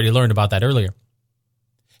 But we already learned about that earlier.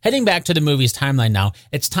 Heading back to the movie's timeline now,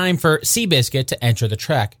 it's time for Seabiscuit to enter the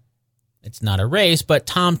track. It's not a race, but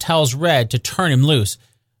Tom tells Red to turn him loose.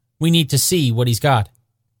 We need to see what he's got.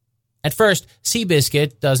 At first,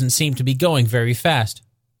 Seabiscuit doesn't seem to be going very fast.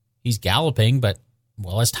 He's galloping, but,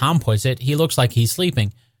 well, as Tom puts it, he looks like he's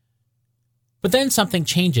sleeping. But then something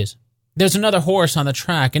changes. There's another horse on the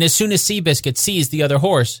track, and as soon as Seabiscuit sees the other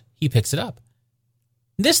horse, he picks it up.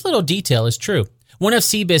 This little detail is true. One of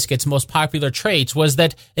Seabiscuit's most popular traits was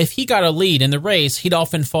that if he got a lead in the race, he'd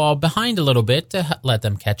often fall behind a little bit to let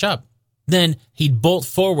them catch up. Then he'd bolt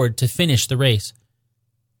forward to finish the race.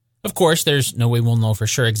 Of course, there's no way we'll know for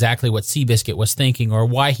sure exactly what Seabiscuit was thinking or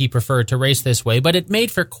why he preferred to race this way, but it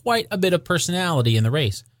made for quite a bit of personality in the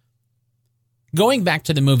race. Going back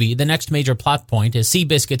to the movie, the next major plot point is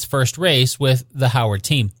Seabiscuit's first race with the Howard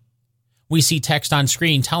team. We see text on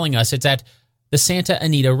screen telling us it's at the Santa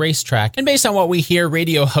Anita racetrack, and based on what we hear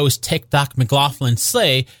radio host Tick-Dock McLaughlin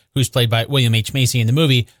say, who's played by William H. Macy in the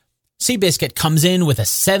movie, Seabiscuit comes in with a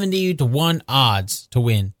 70-1 odds to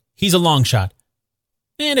win. He's a long shot.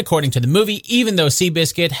 And according to the movie, even though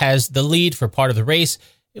Seabiscuit has the lead for part of the race,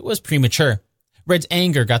 it was premature. Red's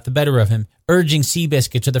anger got the better of him, urging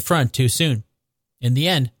Seabiscuit to the front too soon. In the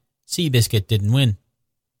end, Seabiscuit didn't win.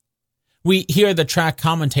 We hear the track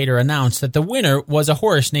commentator announce that the winner was a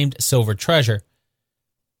horse named Silver Treasure.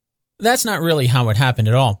 That's not really how it happened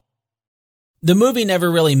at all. The movie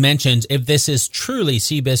never really mentions if this is truly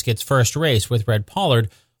Seabiscuit's first race with Red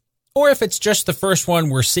Pollard, or if it's just the first one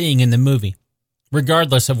we're seeing in the movie.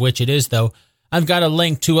 Regardless of which it is, though, I've got a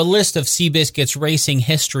link to a list of Seabiscuit's racing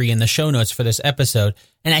history in the show notes for this episode,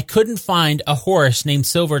 and I couldn't find a horse named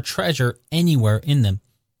Silver Treasure anywhere in them.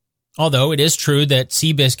 Although it is true that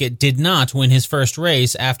Seabiscuit did not win his first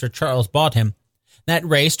race after Charles bought him. That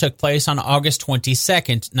race took place on August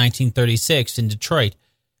 22nd, 1936 in Detroit.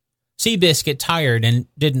 Seabiscuit tired and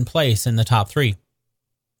didn't place in the top 3.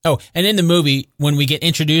 Oh, and in the movie, when we get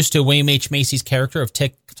introduced to William H. Macy's character of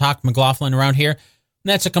Tick-Tock McLaughlin around here,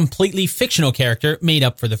 that's a completely fictional character made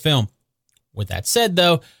up for the film. With that said,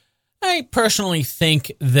 though, I personally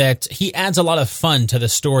think that he adds a lot of fun to the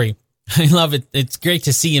story. I love it. It's great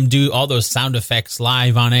to see him do all those sound effects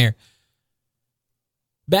live on air.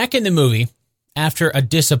 Back in the movie, after a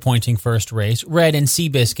disappointing first race, Red and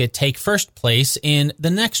Seabiscuit take first place in the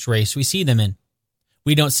next race we see them in.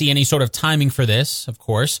 We don't see any sort of timing for this, of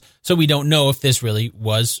course, so we don't know if this really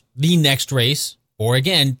was the next race, or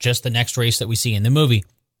again, just the next race that we see in the movie.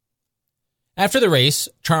 After the race,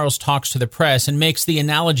 Charles talks to the press and makes the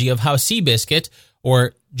analogy of how Seabiscuit,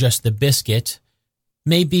 or just the biscuit,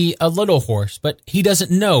 may be a little horse, but he doesn't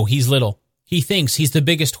know he's little. He thinks he's the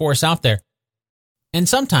biggest horse out there. And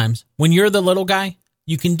sometimes, when you're the little guy,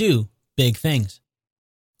 you can do big things.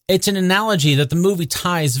 It's an analogy that the movie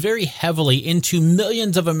ties very heavily into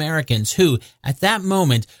millions of Americans who, at that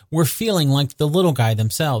moment, were feeling like the little guy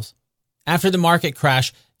themselves. After the market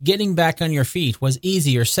crash, getting back on your feet was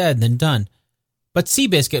easier said than done. But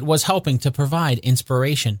Seabiscuit was helping to provide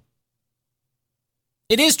inspiration.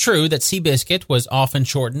 It is true that Seabiscuit was often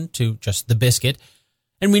shortened to just the biscuit,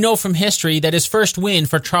 and we know from history that his first win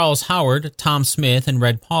for Charles Howard, Tom Smith, and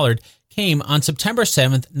Red Pollard came on September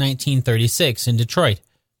 7th, 1936 in Detroit.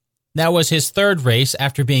 That was his third race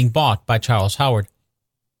after being bought by Charles Howard.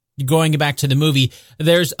 Going back to the movie,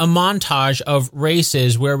 there's a montage of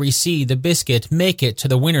races where we see the biscuit make it to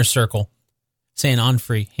the winner's circle. San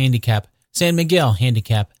Onofre, handicap. San Miguel,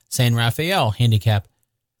 handicap. San Rafael, handicap.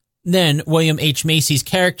 Then William H. Macy's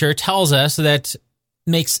character tells us that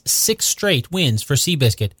makes 6 straight wins for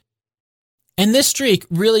Seabiscuit. And this streak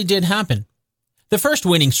really did happen. The first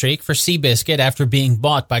winning streak for Seabiscuit after being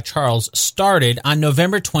bought by Charles started on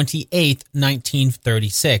November 28,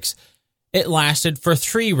 1936. It lasted for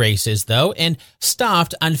 3 races, though, and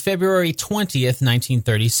stopped on February 20th,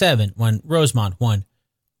 1937, when Rosemont won.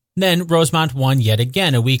 Then Rosemont won yet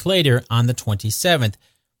again a week later on the 27th.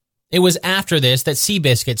 It was after this that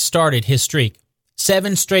Seabiscuit started his streak.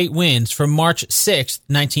 7 straight wins from March 6,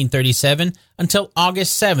 1937 until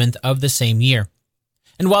August 7th of the same year.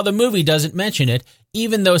 And while the movie doesn't mention it,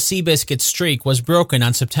 even though Seabiscuit's streak was broken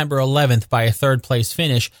on September 11th by a third-place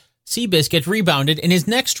finish, Seabiscuit rebounded in his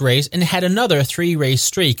next race and had another 3-race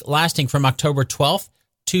streak lasting from October 12th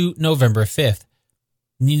to November 5th.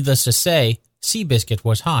 Needless to say, Seabiscuit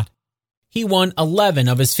was hot. He won 11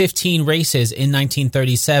 of his 15 races in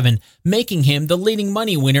 1937, making him the leading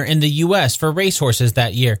money winner in the U.S. for racehorses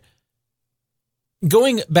that year.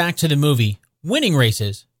 Going back to the movie, winning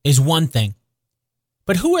races is one thing.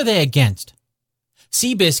 But who are they against?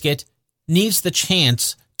 Seabiscuit needs the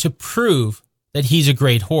chance to prove that he's a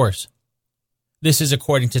great horse. This is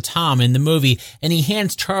according to Tom in the movie, and he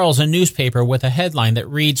hands Charles a newspaper with a headline that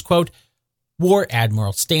reads, quote, "War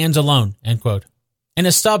Admiral stands alone," end quote, and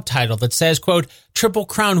a subtitle that says, quote, "Triple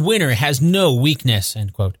Crown winner has no weakness,"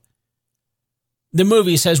 end quote. The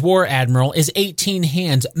movie says War Admiral is 18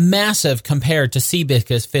 hands, massive compared to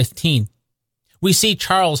Seabiscuit's 15. We see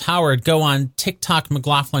Charles Howard go on Tick-Tock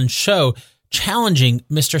McLaughlin's show challenging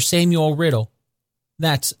Mr. Samuel Riddle,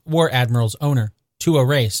 that's War Admiral's owner, to a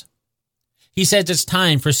race. He says it's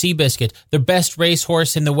time for Seabiscuit, the best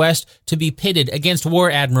racehorse in the West, to be pitted against War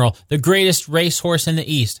Admiral, the greatest racehorse in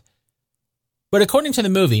the East. But according to the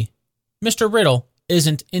movie, Mr. Riddle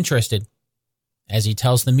isn't interested. As he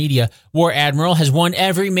tells the media, War Admiral has won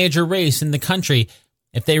every major race in the country.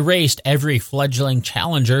 If they raced every fledgling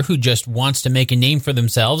challenger who just wants to make a name for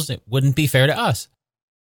themselves, it wouldn't be fair to us.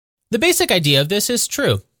 The basic idea of this is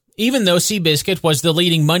true. Even though Seabiscuit was the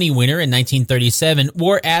leading money winner in 1937,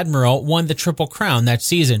 War Admiral won the Triple Crown that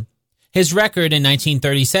season. His record in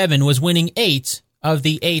 1937 was winning 8 of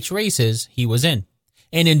the 8 races he was in.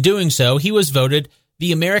 And in doing so, he was voted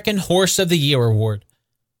the American Horse of the Year award.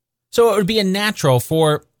 So it would be a natural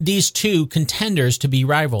for these two contenders to be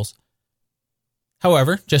rivals.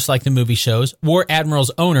 However, just like the movie shows, War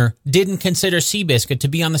Admiral's owner didn't consider Seabiscuit to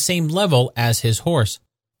be on the same level as his horse.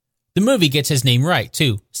 The movie gets his name right,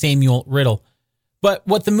 too, Samuel Riddle. But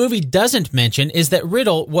what the movie doesn't mention is that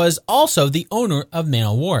Riddle was also the owner of Man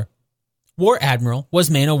o' War. War Admiral was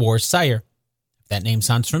Man o' War's sire. If that name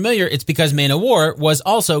sounds familiar, it's because Man o' War was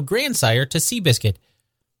also grandsire to Seabiscuit.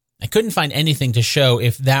 I couldn't find anything to show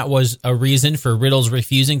if that was a reason for Riddle's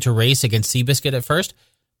refusing to race against Seabiscuit at first,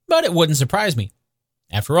 but it wouldn't surprise me.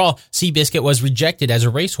 After all, Seabiscuit was rejected as a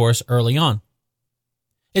racehorse early on.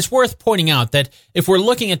 It's worth pointing out that if we're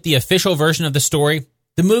looking at the official version of the story,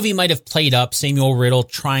 the movie might have played up Samuel Riddle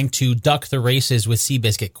trying to duck the races with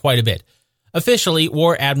Seabiscuit quite a bit. Officially,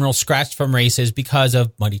 War Admiral scratched from races because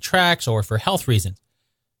of muddy tracks or for health reasons.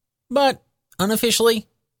 But unofficially,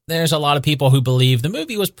 there's a lot of people who believe the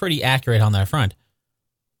movie was pretty accurate on that front.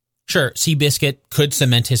 Sure, Seabiscuit could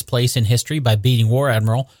cement his place in history by beating War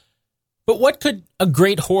Admiral, but what could a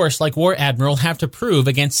great horse like War Admiral have to prove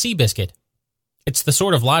against Seabiscuit? It's the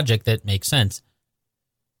sort of logic that makes sense.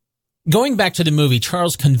 Going back to the movie,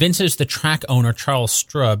 Charles convinces the track owner, Charles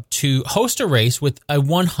Strub, to host a race with a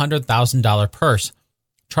 $100,000 purse.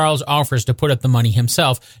 Charles offers to put up the money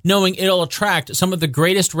himself, knowing it'll attract some of the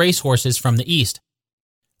greatest racehorses from the East.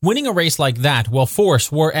 Winning a race like that will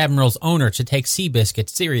force War Admiral's owner to take Seabiscuit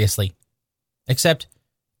seriously. Except,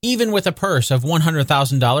 even with a purse of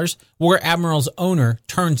 $100,000, War Admiral's owner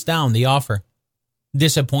turns down the offer.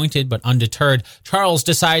 Disappointed but undeterred, Charles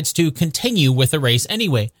decides to continue with the race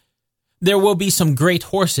anyway. There will be some great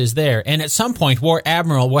horses there, and at some point War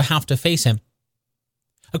Admiral will have to face him.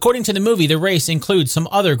 According to the movie, the race includes some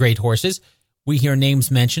other great horses. We hear names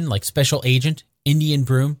mentioned like Special Agent, Indian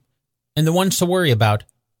Broom, and the ones to worry about,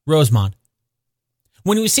 Rosemont.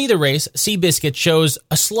 When we see the race, Seabiscuit shows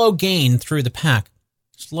a slow gain through the pack.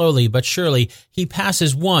 Slowly but surely, he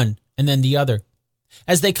passes one and then the other.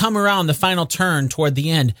 As they come around the final turn toward the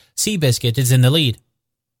end, Seabiscuit is in the lead.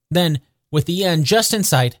 Then, with the end just in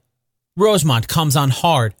sight, Rosemont comes on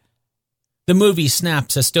hard. The movie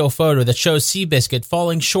snaps a still photo that shows Seabiscuit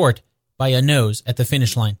falling short by a nose at the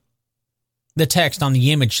finish line. The text on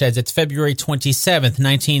the image says it's February 27th,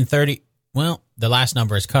 1930. Well, the last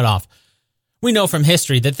number is cut off. We know from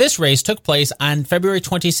history that this race took place on February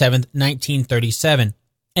 27th, 1937.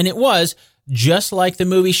 And it was, just like the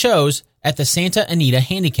movie shows, at the Santa Anita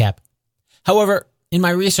Handicap. However, in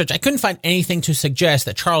my research, I couldn't find anything to suggest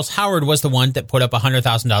that Charles Howard was the one that put up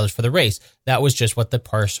 $100,000 for the race. That was just what the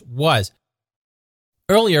purse was.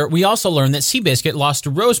 Earlier, we also learned that Seabiscuit lost to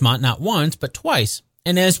Rosemont not once, but twice.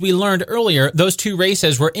 And as we learned earlier, those two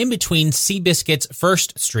races were in between Seabiscuit's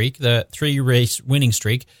first streak, the 3-race winning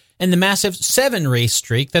streak, and the massive 7-race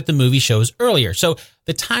streak that the movie shows earlier. So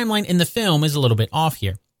the timeline in the film is a little bit off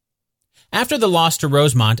here. After the loss to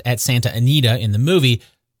Rosemont at Santa Anita in the movie,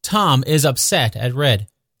 Tom is upset at Red.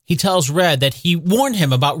 He tells Red that he warned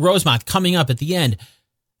him about Rosemont coming up at the end.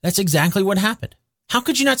 That's exactly what happened. How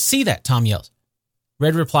could you not see that? Tom yells.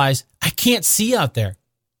 Red replies, I can't see out there.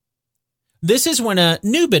 This is when a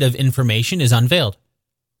new bit of information is unveiled.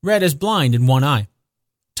 Red is blind in one eye.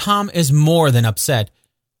 Tom is more than upset,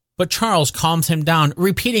 but Charles calms him down,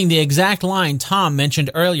 repeating the exact line Tom mentioned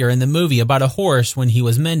earlier in the movie about a horse when he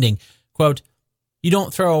was mending. Quote, you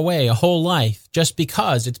don't throw away a whole life just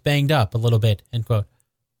because it's banged up a little bit, end quote.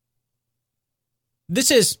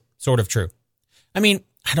 This is sort of true. I mean,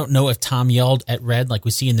 I don't know if Tom yelled at Red like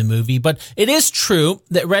we see in the movie, but it is true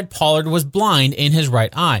that Red Pollard was blind in his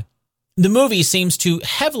right eye. The movie seems to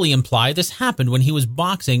heavily imply this happened when he was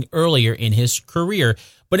boxing earlier in his career,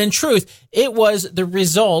 but in truth, it was the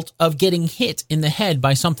result of getting hit in the head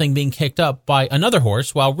by something being kicked up by another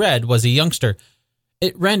horse while Red was a youngster.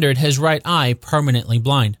 It rendered his right eye permanently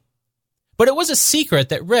blind. But it was a secret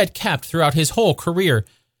that Red kept throughout his whole career.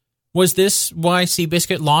 Was this why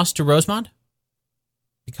Seabiscuit lost to Rosemont?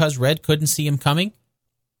 Because Red couldn't see him coming?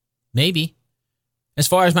 Maybe. As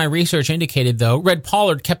far as my research indicated, though, Red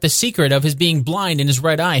Pollard kept the secret of his being blind in his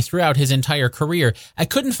right eye throughout his entire career. I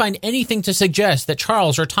couldn't find anything to suggest that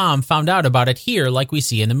Charles or Tom found out about it here like we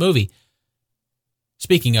see in the movie.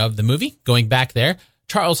 Speaking of the movie, going back there,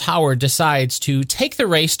 Charles Howard decides to take the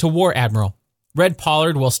race to War Admiral. Red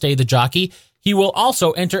Pollard will stay the jockey. He will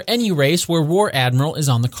also enter any race where War Admiral is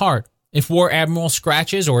on the card. If War Admiral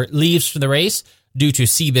scratches or leaves for the race, due to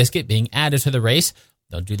Seabiscuit being added to the race,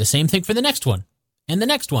 they'll do the same thing for the next one, and the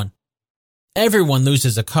next one. Everyone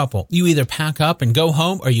loses a couple. You either pack up and go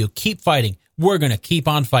home, or you keep fighting. We're going to keep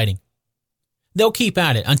on fighting. They'll keep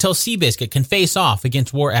at it until Seabiscuit can face off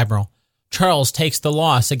against War Admiral. Charles takes the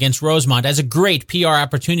loss against Rosemont as a great PR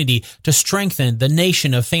opportunity to strengthen the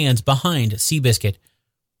nation of fans behind Seabiscuit.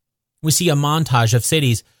 We see a montage of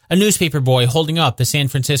cities, a newspaper boy holding up the San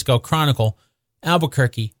Francisco Chronicle,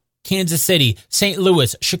 Albuquerque, Kansas City, St.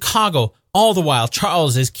 Louis, Chicago. All the while,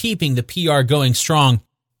 Charles is keeping the PR going strong.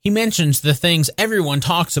 He mentions the things everyone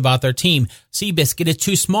talks about their team. Seabiscuit is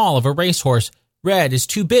too small of a racehorse. Red is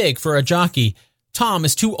too big for a jockey. Tom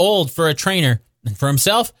is too old for a trainer. And for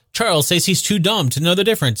himself, Charles says he's too dumb to know the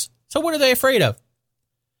difference. So what are they afraid of?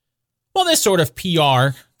 Well, this sort of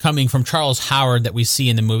PR coming from Charles Howard that we see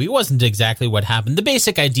in the movie wasn't exactly what happened. The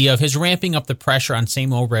basic idea of his ramping up the pressure on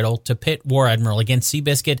Samuel Riddle to pit War Admiral against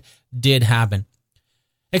Seabiscuit did happen.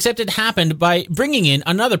 Except it happened by bringing in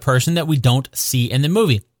another person that we don't see in the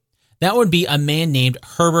movie. That would be a man named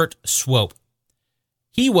Herbert Swope.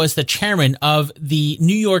 He was the chairman of the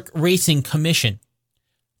New York Racing Commission.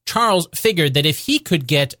 Charles figured that if he could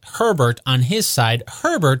get Herbert on his side,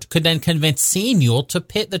 Herbert could then convince Samuel to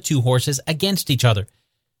pit the two horses against each other.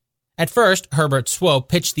 At first, Herbert Swope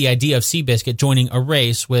pitched the idea of Seabiscuit joining a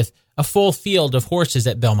race with a full field of horses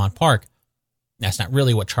at Belmont Park. That's not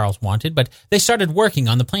really what Charles wanted, but they started working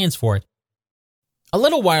on the plans for it. A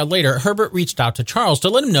little while later, Herbert reached out to Charles to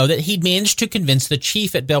let him know that he'd managed to convince the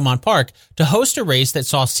chief at Belmont Park to host a race that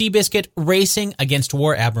saw Seabiscuit racing against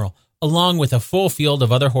War Admiral, along with a full field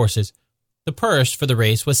of other horses. The purse for the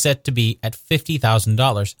race was set to be at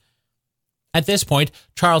 $50,000. At this point,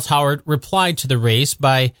 Charles Howard replied to the race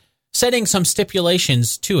by setting some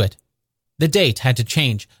stipulations to it. The date had to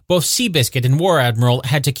change. Both Seabiscuit and War Admiral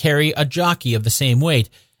had to carry a jockey of the same weight,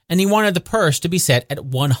 and he wanted the purse to be set at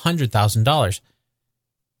 $100,000.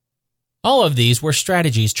 All of these were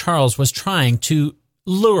strategies Charles was trying to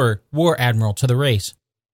lure War Admiral to the race.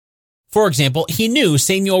 For example, he knew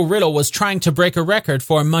Samuel Riddle was trying to break a record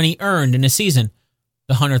for money earned in a season.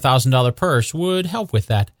 The $100,000 purse would help with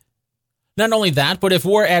that. Not only that, but if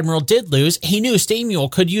War Admiral did lose, he knew Samuel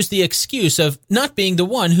could use the excuse of not being the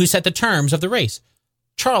one who set the terms of the race.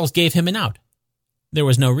 Charles gave him an out. There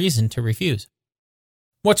was no reason to refuse.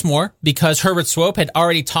 What's more, because Herbert Swope had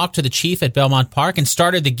already talked to the chief at Belmont Park and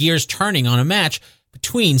started the gears turning on a match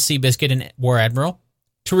between Seabiscuit and War Admiral,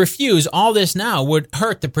 to refuse all this now would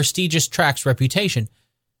hurt the prestigious track's reputation.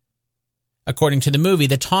 According to the movie,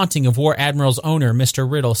 the taunting of War Admiral's owner, Mr.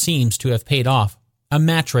 Riddle, seems to have paid off. A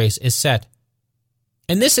match race is set.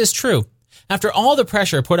 And this is true. After all the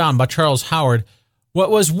pressure put on by Charles Howard,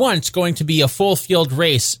 what was once going to be a full field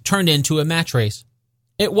race turned into a match race.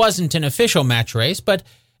 It wasn't an official match race, but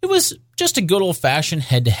it was just a good old-fashioned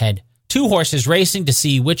head-to-head. Two horses racing to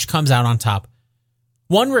see which comes out on top.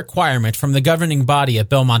 One requirement from the governing body at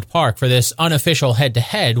Belmont Park for this unofficial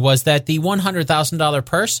head-to-head was that the $100,000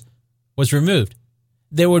 purse was removed.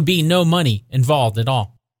 There would be no money involved at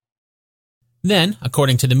all. Then,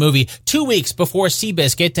 according to the movie, 2 weeks before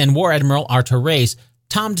Seabiscuit and War Admiral are to race,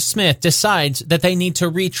 Tom Smith decides that they need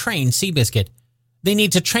to retrain Seabiscuit. They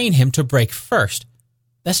need to train him to break first.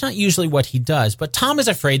 That's not usually what he does, but Tom is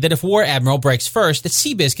afraid that if War Admiral breaks first, that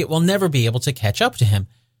Seabiscuit will never be able to catch up to him.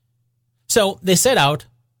 So they set out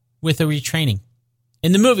with a retraining.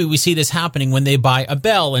 In the movie, we see this happening when they buy a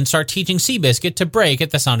bell and start teaching Seabiscuit to break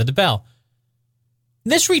at the sound of the bell.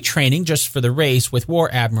 This retraining, just for the race with War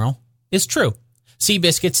Admiral, is true.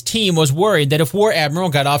 Seabiscuit's team was worried that if War Admiral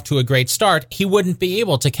got off to a great start, he wouldn't be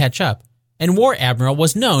able to catch up. And War Admiral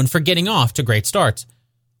was known for getting off to great starts.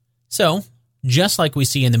 So, just like we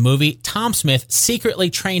see in the movie, Tom Smith secretly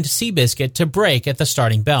trained Seabiscuit to break at the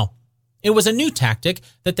starting bell. It was a new tactic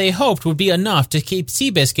that they hoped would be enough to keep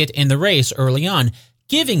Seabiscuit in the race early on,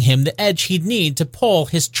 giving him the edge he'd need to pull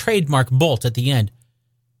his trademark bolt at the end.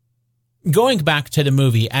 Going back to the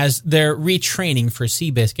movie, as they're retraining for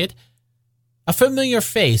Seabiscuit, a familiar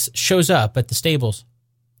face shows up at the stables.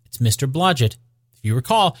 It's Mr. Blodgett. If you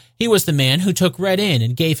recall, he was the man who took Red in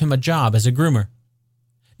and gave him a job as a groomer.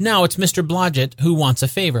 Now it's Mr. Blodgett who wants a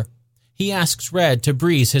favor. He asks Red to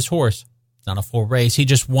breeze his horse. It's not a full race, he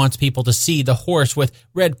just wants people to see the horse with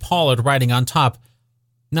Red Pollard riding on top.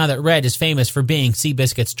 Now that Red is famous for being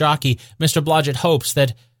Seabiscuit's jockey, Mr. Blodgett hopes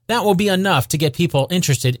that that will be enough to get people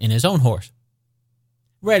interested in his own horse.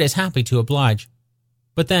 Red is happy to oblige.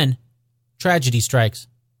 But then, tragedy strikes.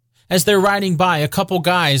 As they're riding by, a couple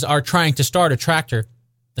guys are trying to start a tractor.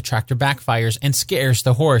 The tractor backfires and scares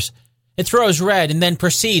the horse. It throws Red and then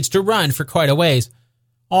proceeds to run for quite a ways.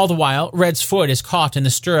 All the while, Red's foot is caught in the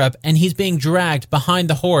stirrup and he's being dragged behind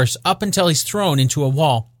the horse up until he's thrown into a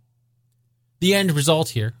wall. The end result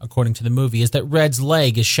here, according to the movie, is that Red's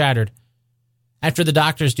leg is shattered. After the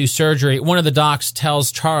doctors do surgery, one of the docs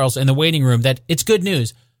tells Charles in the waiting room that it's good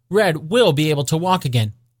news. Red will be able to walk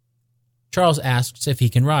again. Charles asks if he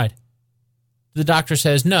can ride. The doctor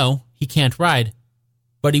says no, he can't ride,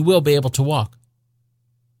 but he will be able to walk.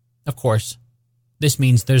 Of course, this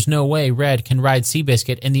means there's no way Red can ride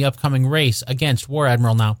Seabiscuit in the upcoming race against War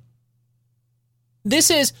Admiral now.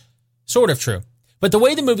 This is sort of true, but the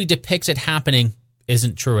way the movie depicts it happening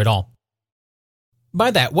isn't true at all.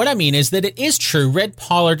 By that, what I mean is that it is true Red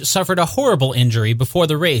Pollard suffered a horrible injury before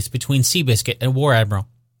the race between Seabiscuit and War Admiral.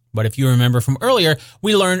 But if you remember from earlier,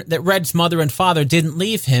 we learned that Red's mother and father didn't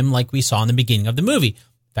leave him like we saw in the beginning of the movie.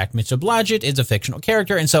 In fact, Mr. Blodgett is a fictional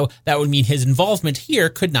character, and so that would mean his involvement here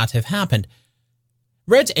could not have happened.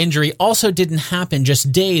 Red's injury also didn't happen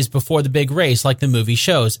just days before the big race like the movie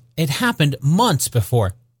shows. It happened months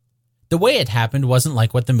before. The way it happened wasn't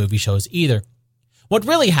like what the movie shows either. What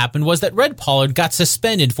really happened was that Red Pollard got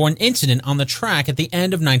suspended for an incident on the track at the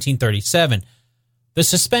end of 1937. The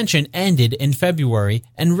suspension ended in February,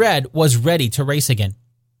 and Red was ready to race again.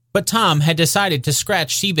 But Tom had decided to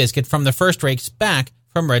scratch Seabiscuit from the first race back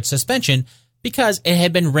from Red's suspension because it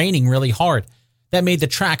had been raining really hard. That made the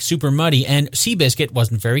track super muddy, and Seabiscuit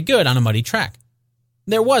wasn't very good on a muddy track.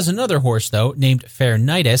 There was another horse, though, named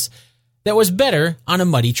Fairnightus, that was better on a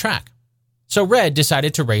muddy track. So Red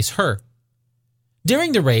decided to race her.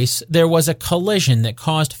 During the race, there was a collision that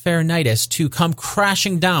caused Fairnightus to come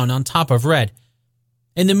crashing down on top of Red.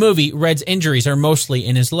 In the movie, Red's injuries are mostly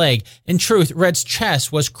in his leg. In truth, Red's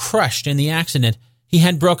chest was crushed in the accident. He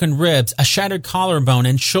had broken ribs, a shattered collarbone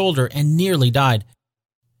and shoulder, and nearly died.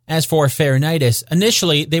 As for Fairnightus,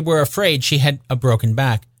 initially they were afraid she had a broken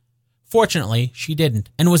back. Fortunately, she didn't,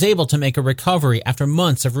 and was able to make a recovery after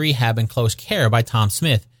months of rehab and close care by Tom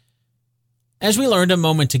Smith. As we learned a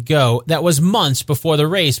moment ago, that was months before the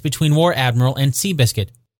race between War Admiral and Seabiscuit.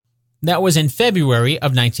 That was in February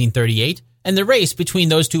of 1938, and the race between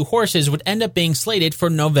those two horses would end up being slated for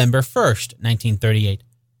November 1st, 1938.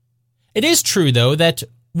 It is true, though, that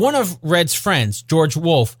one of Red's friends, George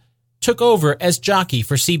Wolfe, took over as jockey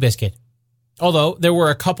for Seabiscuit. Although there were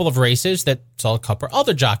a couple of races that saw a couple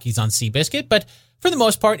other jockeys on Seabiscuit, but for the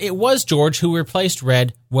most part, it was George who replaced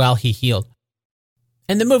Red while he healed.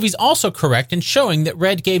 And the movie's also correct in showing that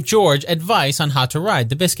Red gave George advice on how to ride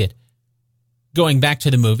the Biscuit. Going back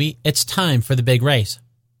to the movie, it's time for the big race.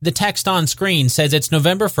 The text on screen says it's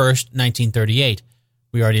November 1st, 1938.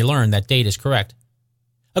 We already learned that date is correct.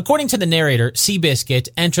 According to the narrator, Seabiscuit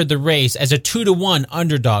entered the race as a 2-1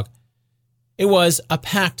 underdog. It was a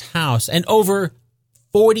packed house, and over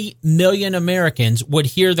 40 million Americans would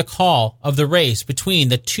hear the call of the race between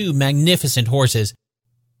the two magnificent horses.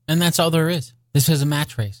 And that's all there is. This is a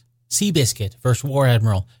match race. Seabiscuit versus War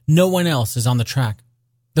Admiral. No one else is on the track.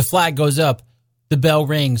 The flag goes up. The bell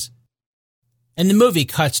rings. And the movie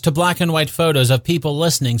cuts to black and white photos of people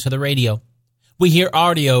listening to the radio. We hear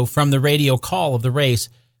audio from the radio call of the race.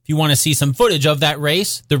 If you want to see some footage of that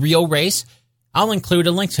race, the real race, I'll include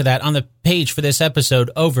a link to that on the page for this episode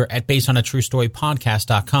over at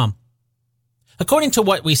basedonatruestorypodcast.com. According to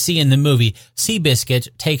what we see in the movie,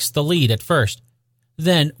 Seabiscuit takes the lead at first.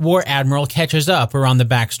 Then War Admiral catches up around the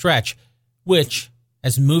back stretch, which,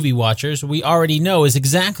 as movie watchers, we already know is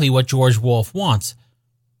exactly what George Wolfe wants.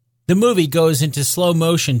 The movie goes into slow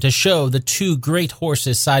motion to show the two great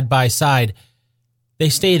horses side by side. They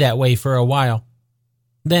stay that way for a while.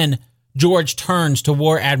 Then George turns to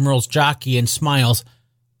War Admiral's jockey and smiles.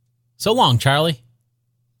 "So long, Charlie."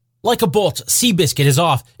 Like a bolt, Seabiscuit is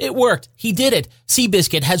off. It worked. He did it.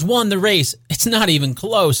 Seabiscuit has won the race. It's not even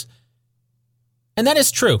close. And that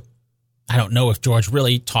is true. I don't know if George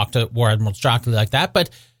really talked to War Admiral's jockey like that, but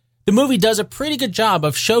the movie does a pretty good job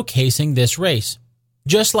of showcasing this race.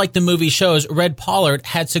 Just like the movie shows, Red Pollard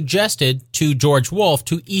had suggested to George Wolfe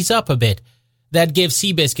to ease up a bit. That gives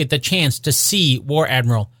Seabiscuit the chance to see War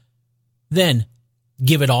Admiral. Then,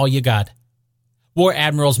 give it all you got. War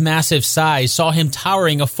Admiral's massive size saw him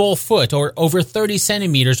towering a full foot or over 30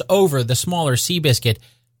 centimeters over the smaller Seabiscuit,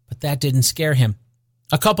 but that didn't scare him.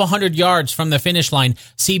 A couple 100 yards from the finish line,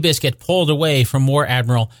 Seabiscuit pulled away from War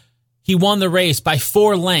Admiral. He won the race by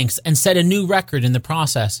 4 lengths and set a new record in the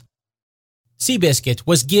process. Seabiscuit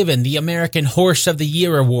was given the American Horse of the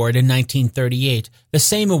Year award in 1938, the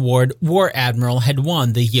same award War Admiral had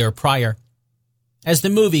won the year prior. As the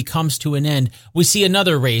movie comes to an end, we see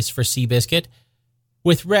another race for Seabiscuit.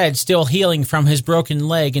 With Red still healing from his broken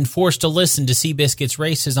leg and forced to listen to Seabiscuit's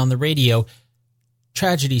races on the radio,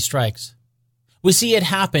 tragedy strikes. We see it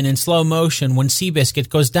happen in slow motion when Seabiscuit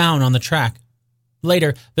goes down on the track.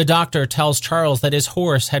 Later, the doctor tells Charles that his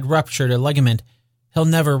horse had ruptured a ligament. He'll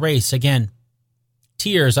never race again.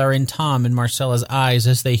 Tears are in Tom and Marcella's eyes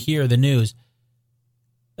as they hear the news.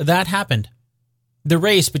 That happened. The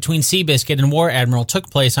race between Seabiscuit and War Admiral took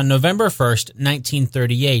place on November 1st,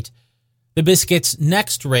 1938. The Biscuit's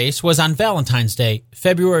next race was on Valentine's Day,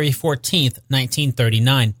 February 14th,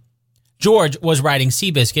 1939. George was riding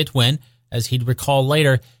Seabiscuit when, as he'd recall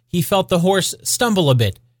later, he felt the horse stumble a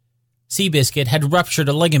bit. Seabiscuit had ruptured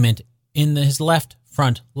a ligament in his left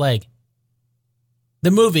front leg.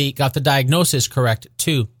 The movie got the diagnosis correct,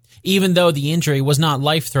 too. Even though the injury was not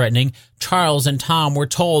life-threatening, Charles and Tom were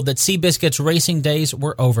told that Seabiscuit's racing days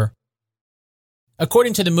were over.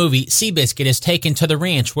 According to the movie, Seabiscuit is taken to the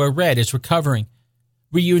ranch where Red is recovering.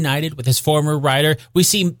 Reunited with his former rider, we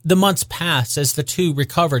see the months pass as the two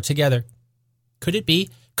recover together. Could it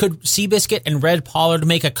be? Could Seabiscuit and Red Pollard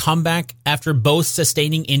make a comeback after both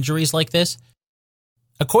sustaining injuries like this?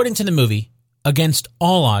 According to the movie, against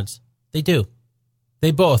all odds, they do.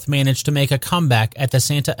 They both managed to make a comeback at the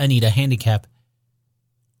Santa Anita Handicap.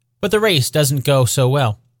 But the race doesn't go so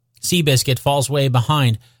well. Seabiscuit falls way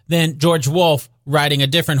behind. Then George Wolfe, riding a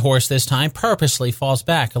different horse this time, purposely falls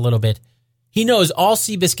back a little bit. He knows all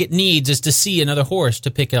Seabiscuit needs is to see another horse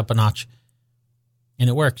to pick it up a notch. And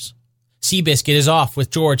it works. Seabiscuit is off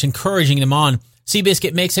with George, encouraging them on.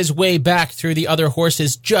 Seabiscuit makes his way back through the other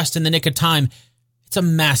horses just in the nick of time. It's a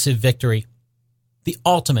massive victory. The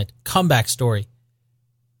ultimate comeback story.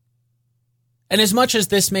 And as much as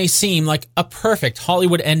this may seem like a perfect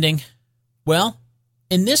Hollywood ending, well,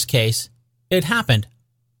 in this case, it happened.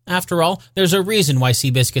 After all, there's a reason why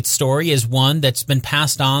Seabiscuit's story is one that's been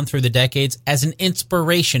passed on through the decades as an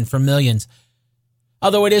inspiration for millions.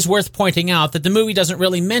 Although it is worth pointing out that the movie doesn't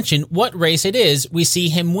really mention what race it is we see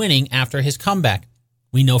him winning after his comeback.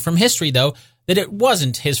 We know from history, though, that it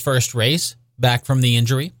wasn't his first race back from the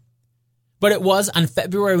injury. But it was on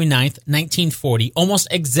February 9th, 1940, almost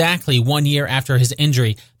exactly 1 year after his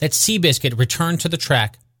injury, that Seabiscuit returned to the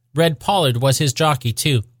track. Red Pollard was his jockey,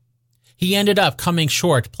 too. He ended up coming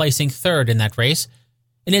short, placing third in that race.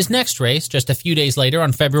 In his next race, just a few days later,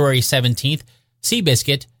 on February 17th,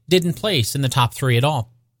 Seabiscuit didn't place in the top three at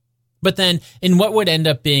all. But then, in what would end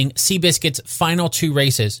up being Seabiscuit's final two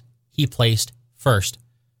races, he placed first.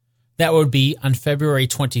 That would be on February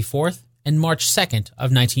 24th and March 2nd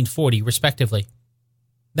of 1940, respectively.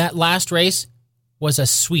 That last race was a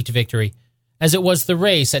sweet victory, as it was the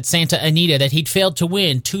race at Santa Anita that he'd failed to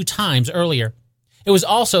win 2 times earlier. It was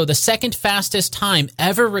also the second fastest time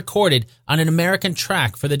ever recorded on an American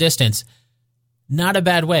track for the distance. Not a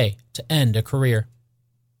bad way to end a career.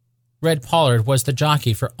 Red Pollard was the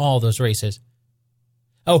jockey for all those races.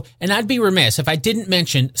 Oh, and I'd be remiss if I didn't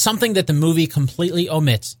mention something that the movie completely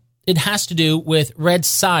omits. It has to do with Red's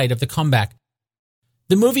side of the comeback.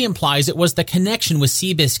 The movie implies it was the connection with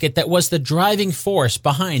Seabiscuit that was the driving force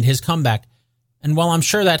behind his comeback. And while I'm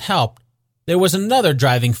sure that helped, there was another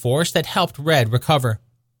driving force that helped Red recover.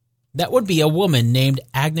 That would be a woman named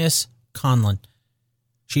Agnes Conlon.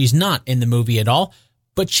 She's not in the movie at all,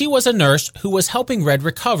 but she was a nurse who was helping Red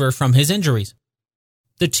recover from his injuries.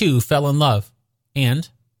 The two fell in love, and,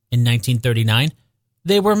 in 1939,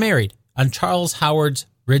 they were married on Charles Howard's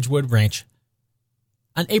Ridgewood Ranch.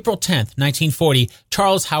 On April 10th, 1940,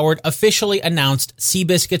 Charles Howard officially announced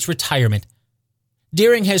Seabiscuit's retirement.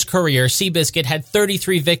 During his career, Seabiscuit had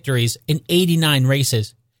 33 victories in 89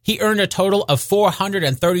 races. He earned a total of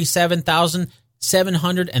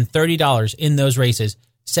 $437,730 in those races,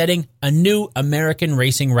 setting a new American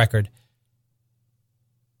racing record.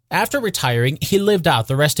 After retiring, he lived out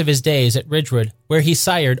the rest of his days at Ridgewood, where he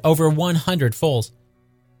sired over 100 foals.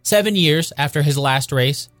 7 years after his last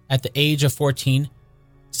race, at the age of 14,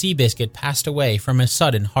 Seabiscuit passed away from a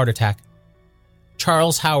sudden heart attack.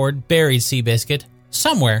 Charles Howard buried Seabiscuit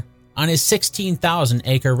somewhere on his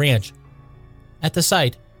 16,000-acre ranch. At the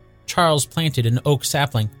site, Charles planted an oak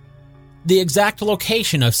sapling. The exact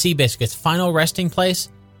location of Seabiscuit's final resting place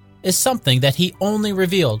is something that he only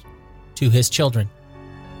revealed to his children.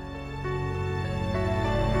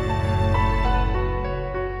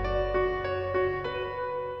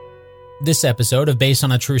 This episode of Based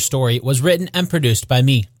on a True Story was written and produced by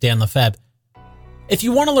me, Dan Lefebvre. If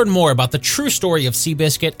you want to learn more about the true story of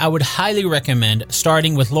Seabiscuit, I would highly recommend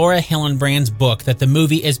starting with Laura Hillenbrand's book that the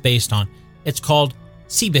movie is based on. It's called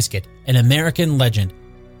Seabiscuit, an American Legend.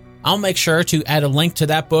 I'll make sure to add a link to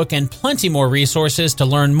that book and plenty more resources to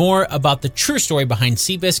learn more about the true story behind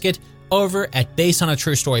Seabiscuit over at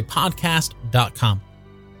basedonatruestorypodcast.com.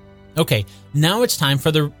 Okay, now it's time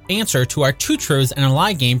for the answer to our 2 truths and a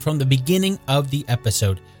lie game from the beginning of the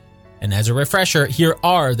episode. And as a refresher, here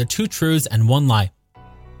are the 2 truths and 1 lie.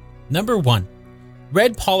 Number 1.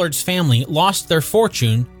 Red Pollard's family lost their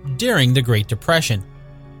fortune during the Great Depression.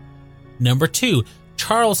 Number 2.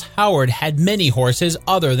 Charles Howard had many horses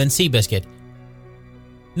other than Seabiscuit.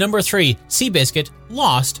 Number 3. Seabiscuit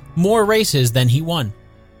lost more races than he won.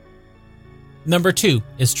 Number 2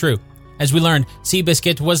 is true. As we learned,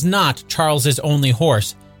 Seabiscuit was not Charles's only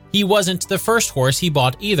horse. He wasn't the first horse he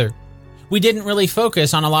bought either. We didn't really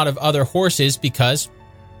focus on a lot of other horses because,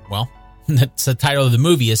 well, that's the title of the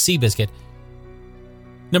movie is Seabiscuit.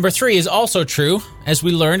 Number 3 is also true. As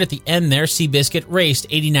we learned at the end there, Seabiscuit raced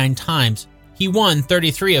 89 times. He won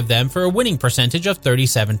 33 of them for a winning percentage of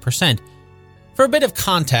 37%. For a bit of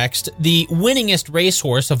context, the winningest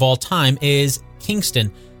racehorse of all time is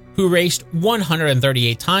Kingston, who raced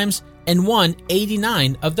 138 times and won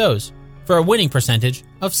 89 of those for a winning percentage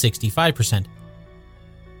of 65%.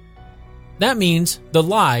 That means the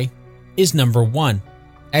lie is number 1.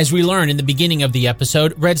 As we learn in the beginning of the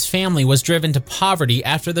episode, Red's family was driven to poverty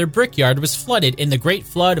after their brickyard was flooded in the Great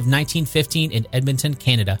Flood of 1915 in Edmonton,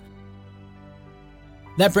 Canada.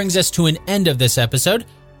 That brings us to an end of this episode.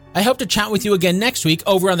 I hope to chat with you again next week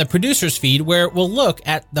over on the producer's feed, where we'll look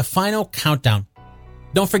at the final countdown.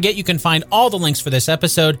 Don't forget you can find all the links for this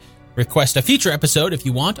episode, request a future episode if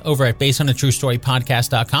you want, over at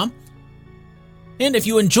basedonatruestorypodcast.com. And if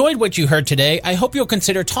you enjoyed what you heard today, I hope you'll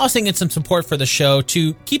consider tossing in some support for the show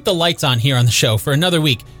to keep the lights on here on the show for another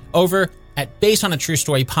week over at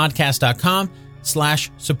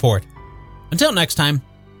basedonatruestorypodcast.com/support. Until next time,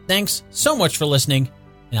 thanks so much for listening,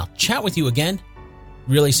 and I'll chat with you again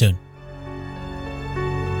really soon.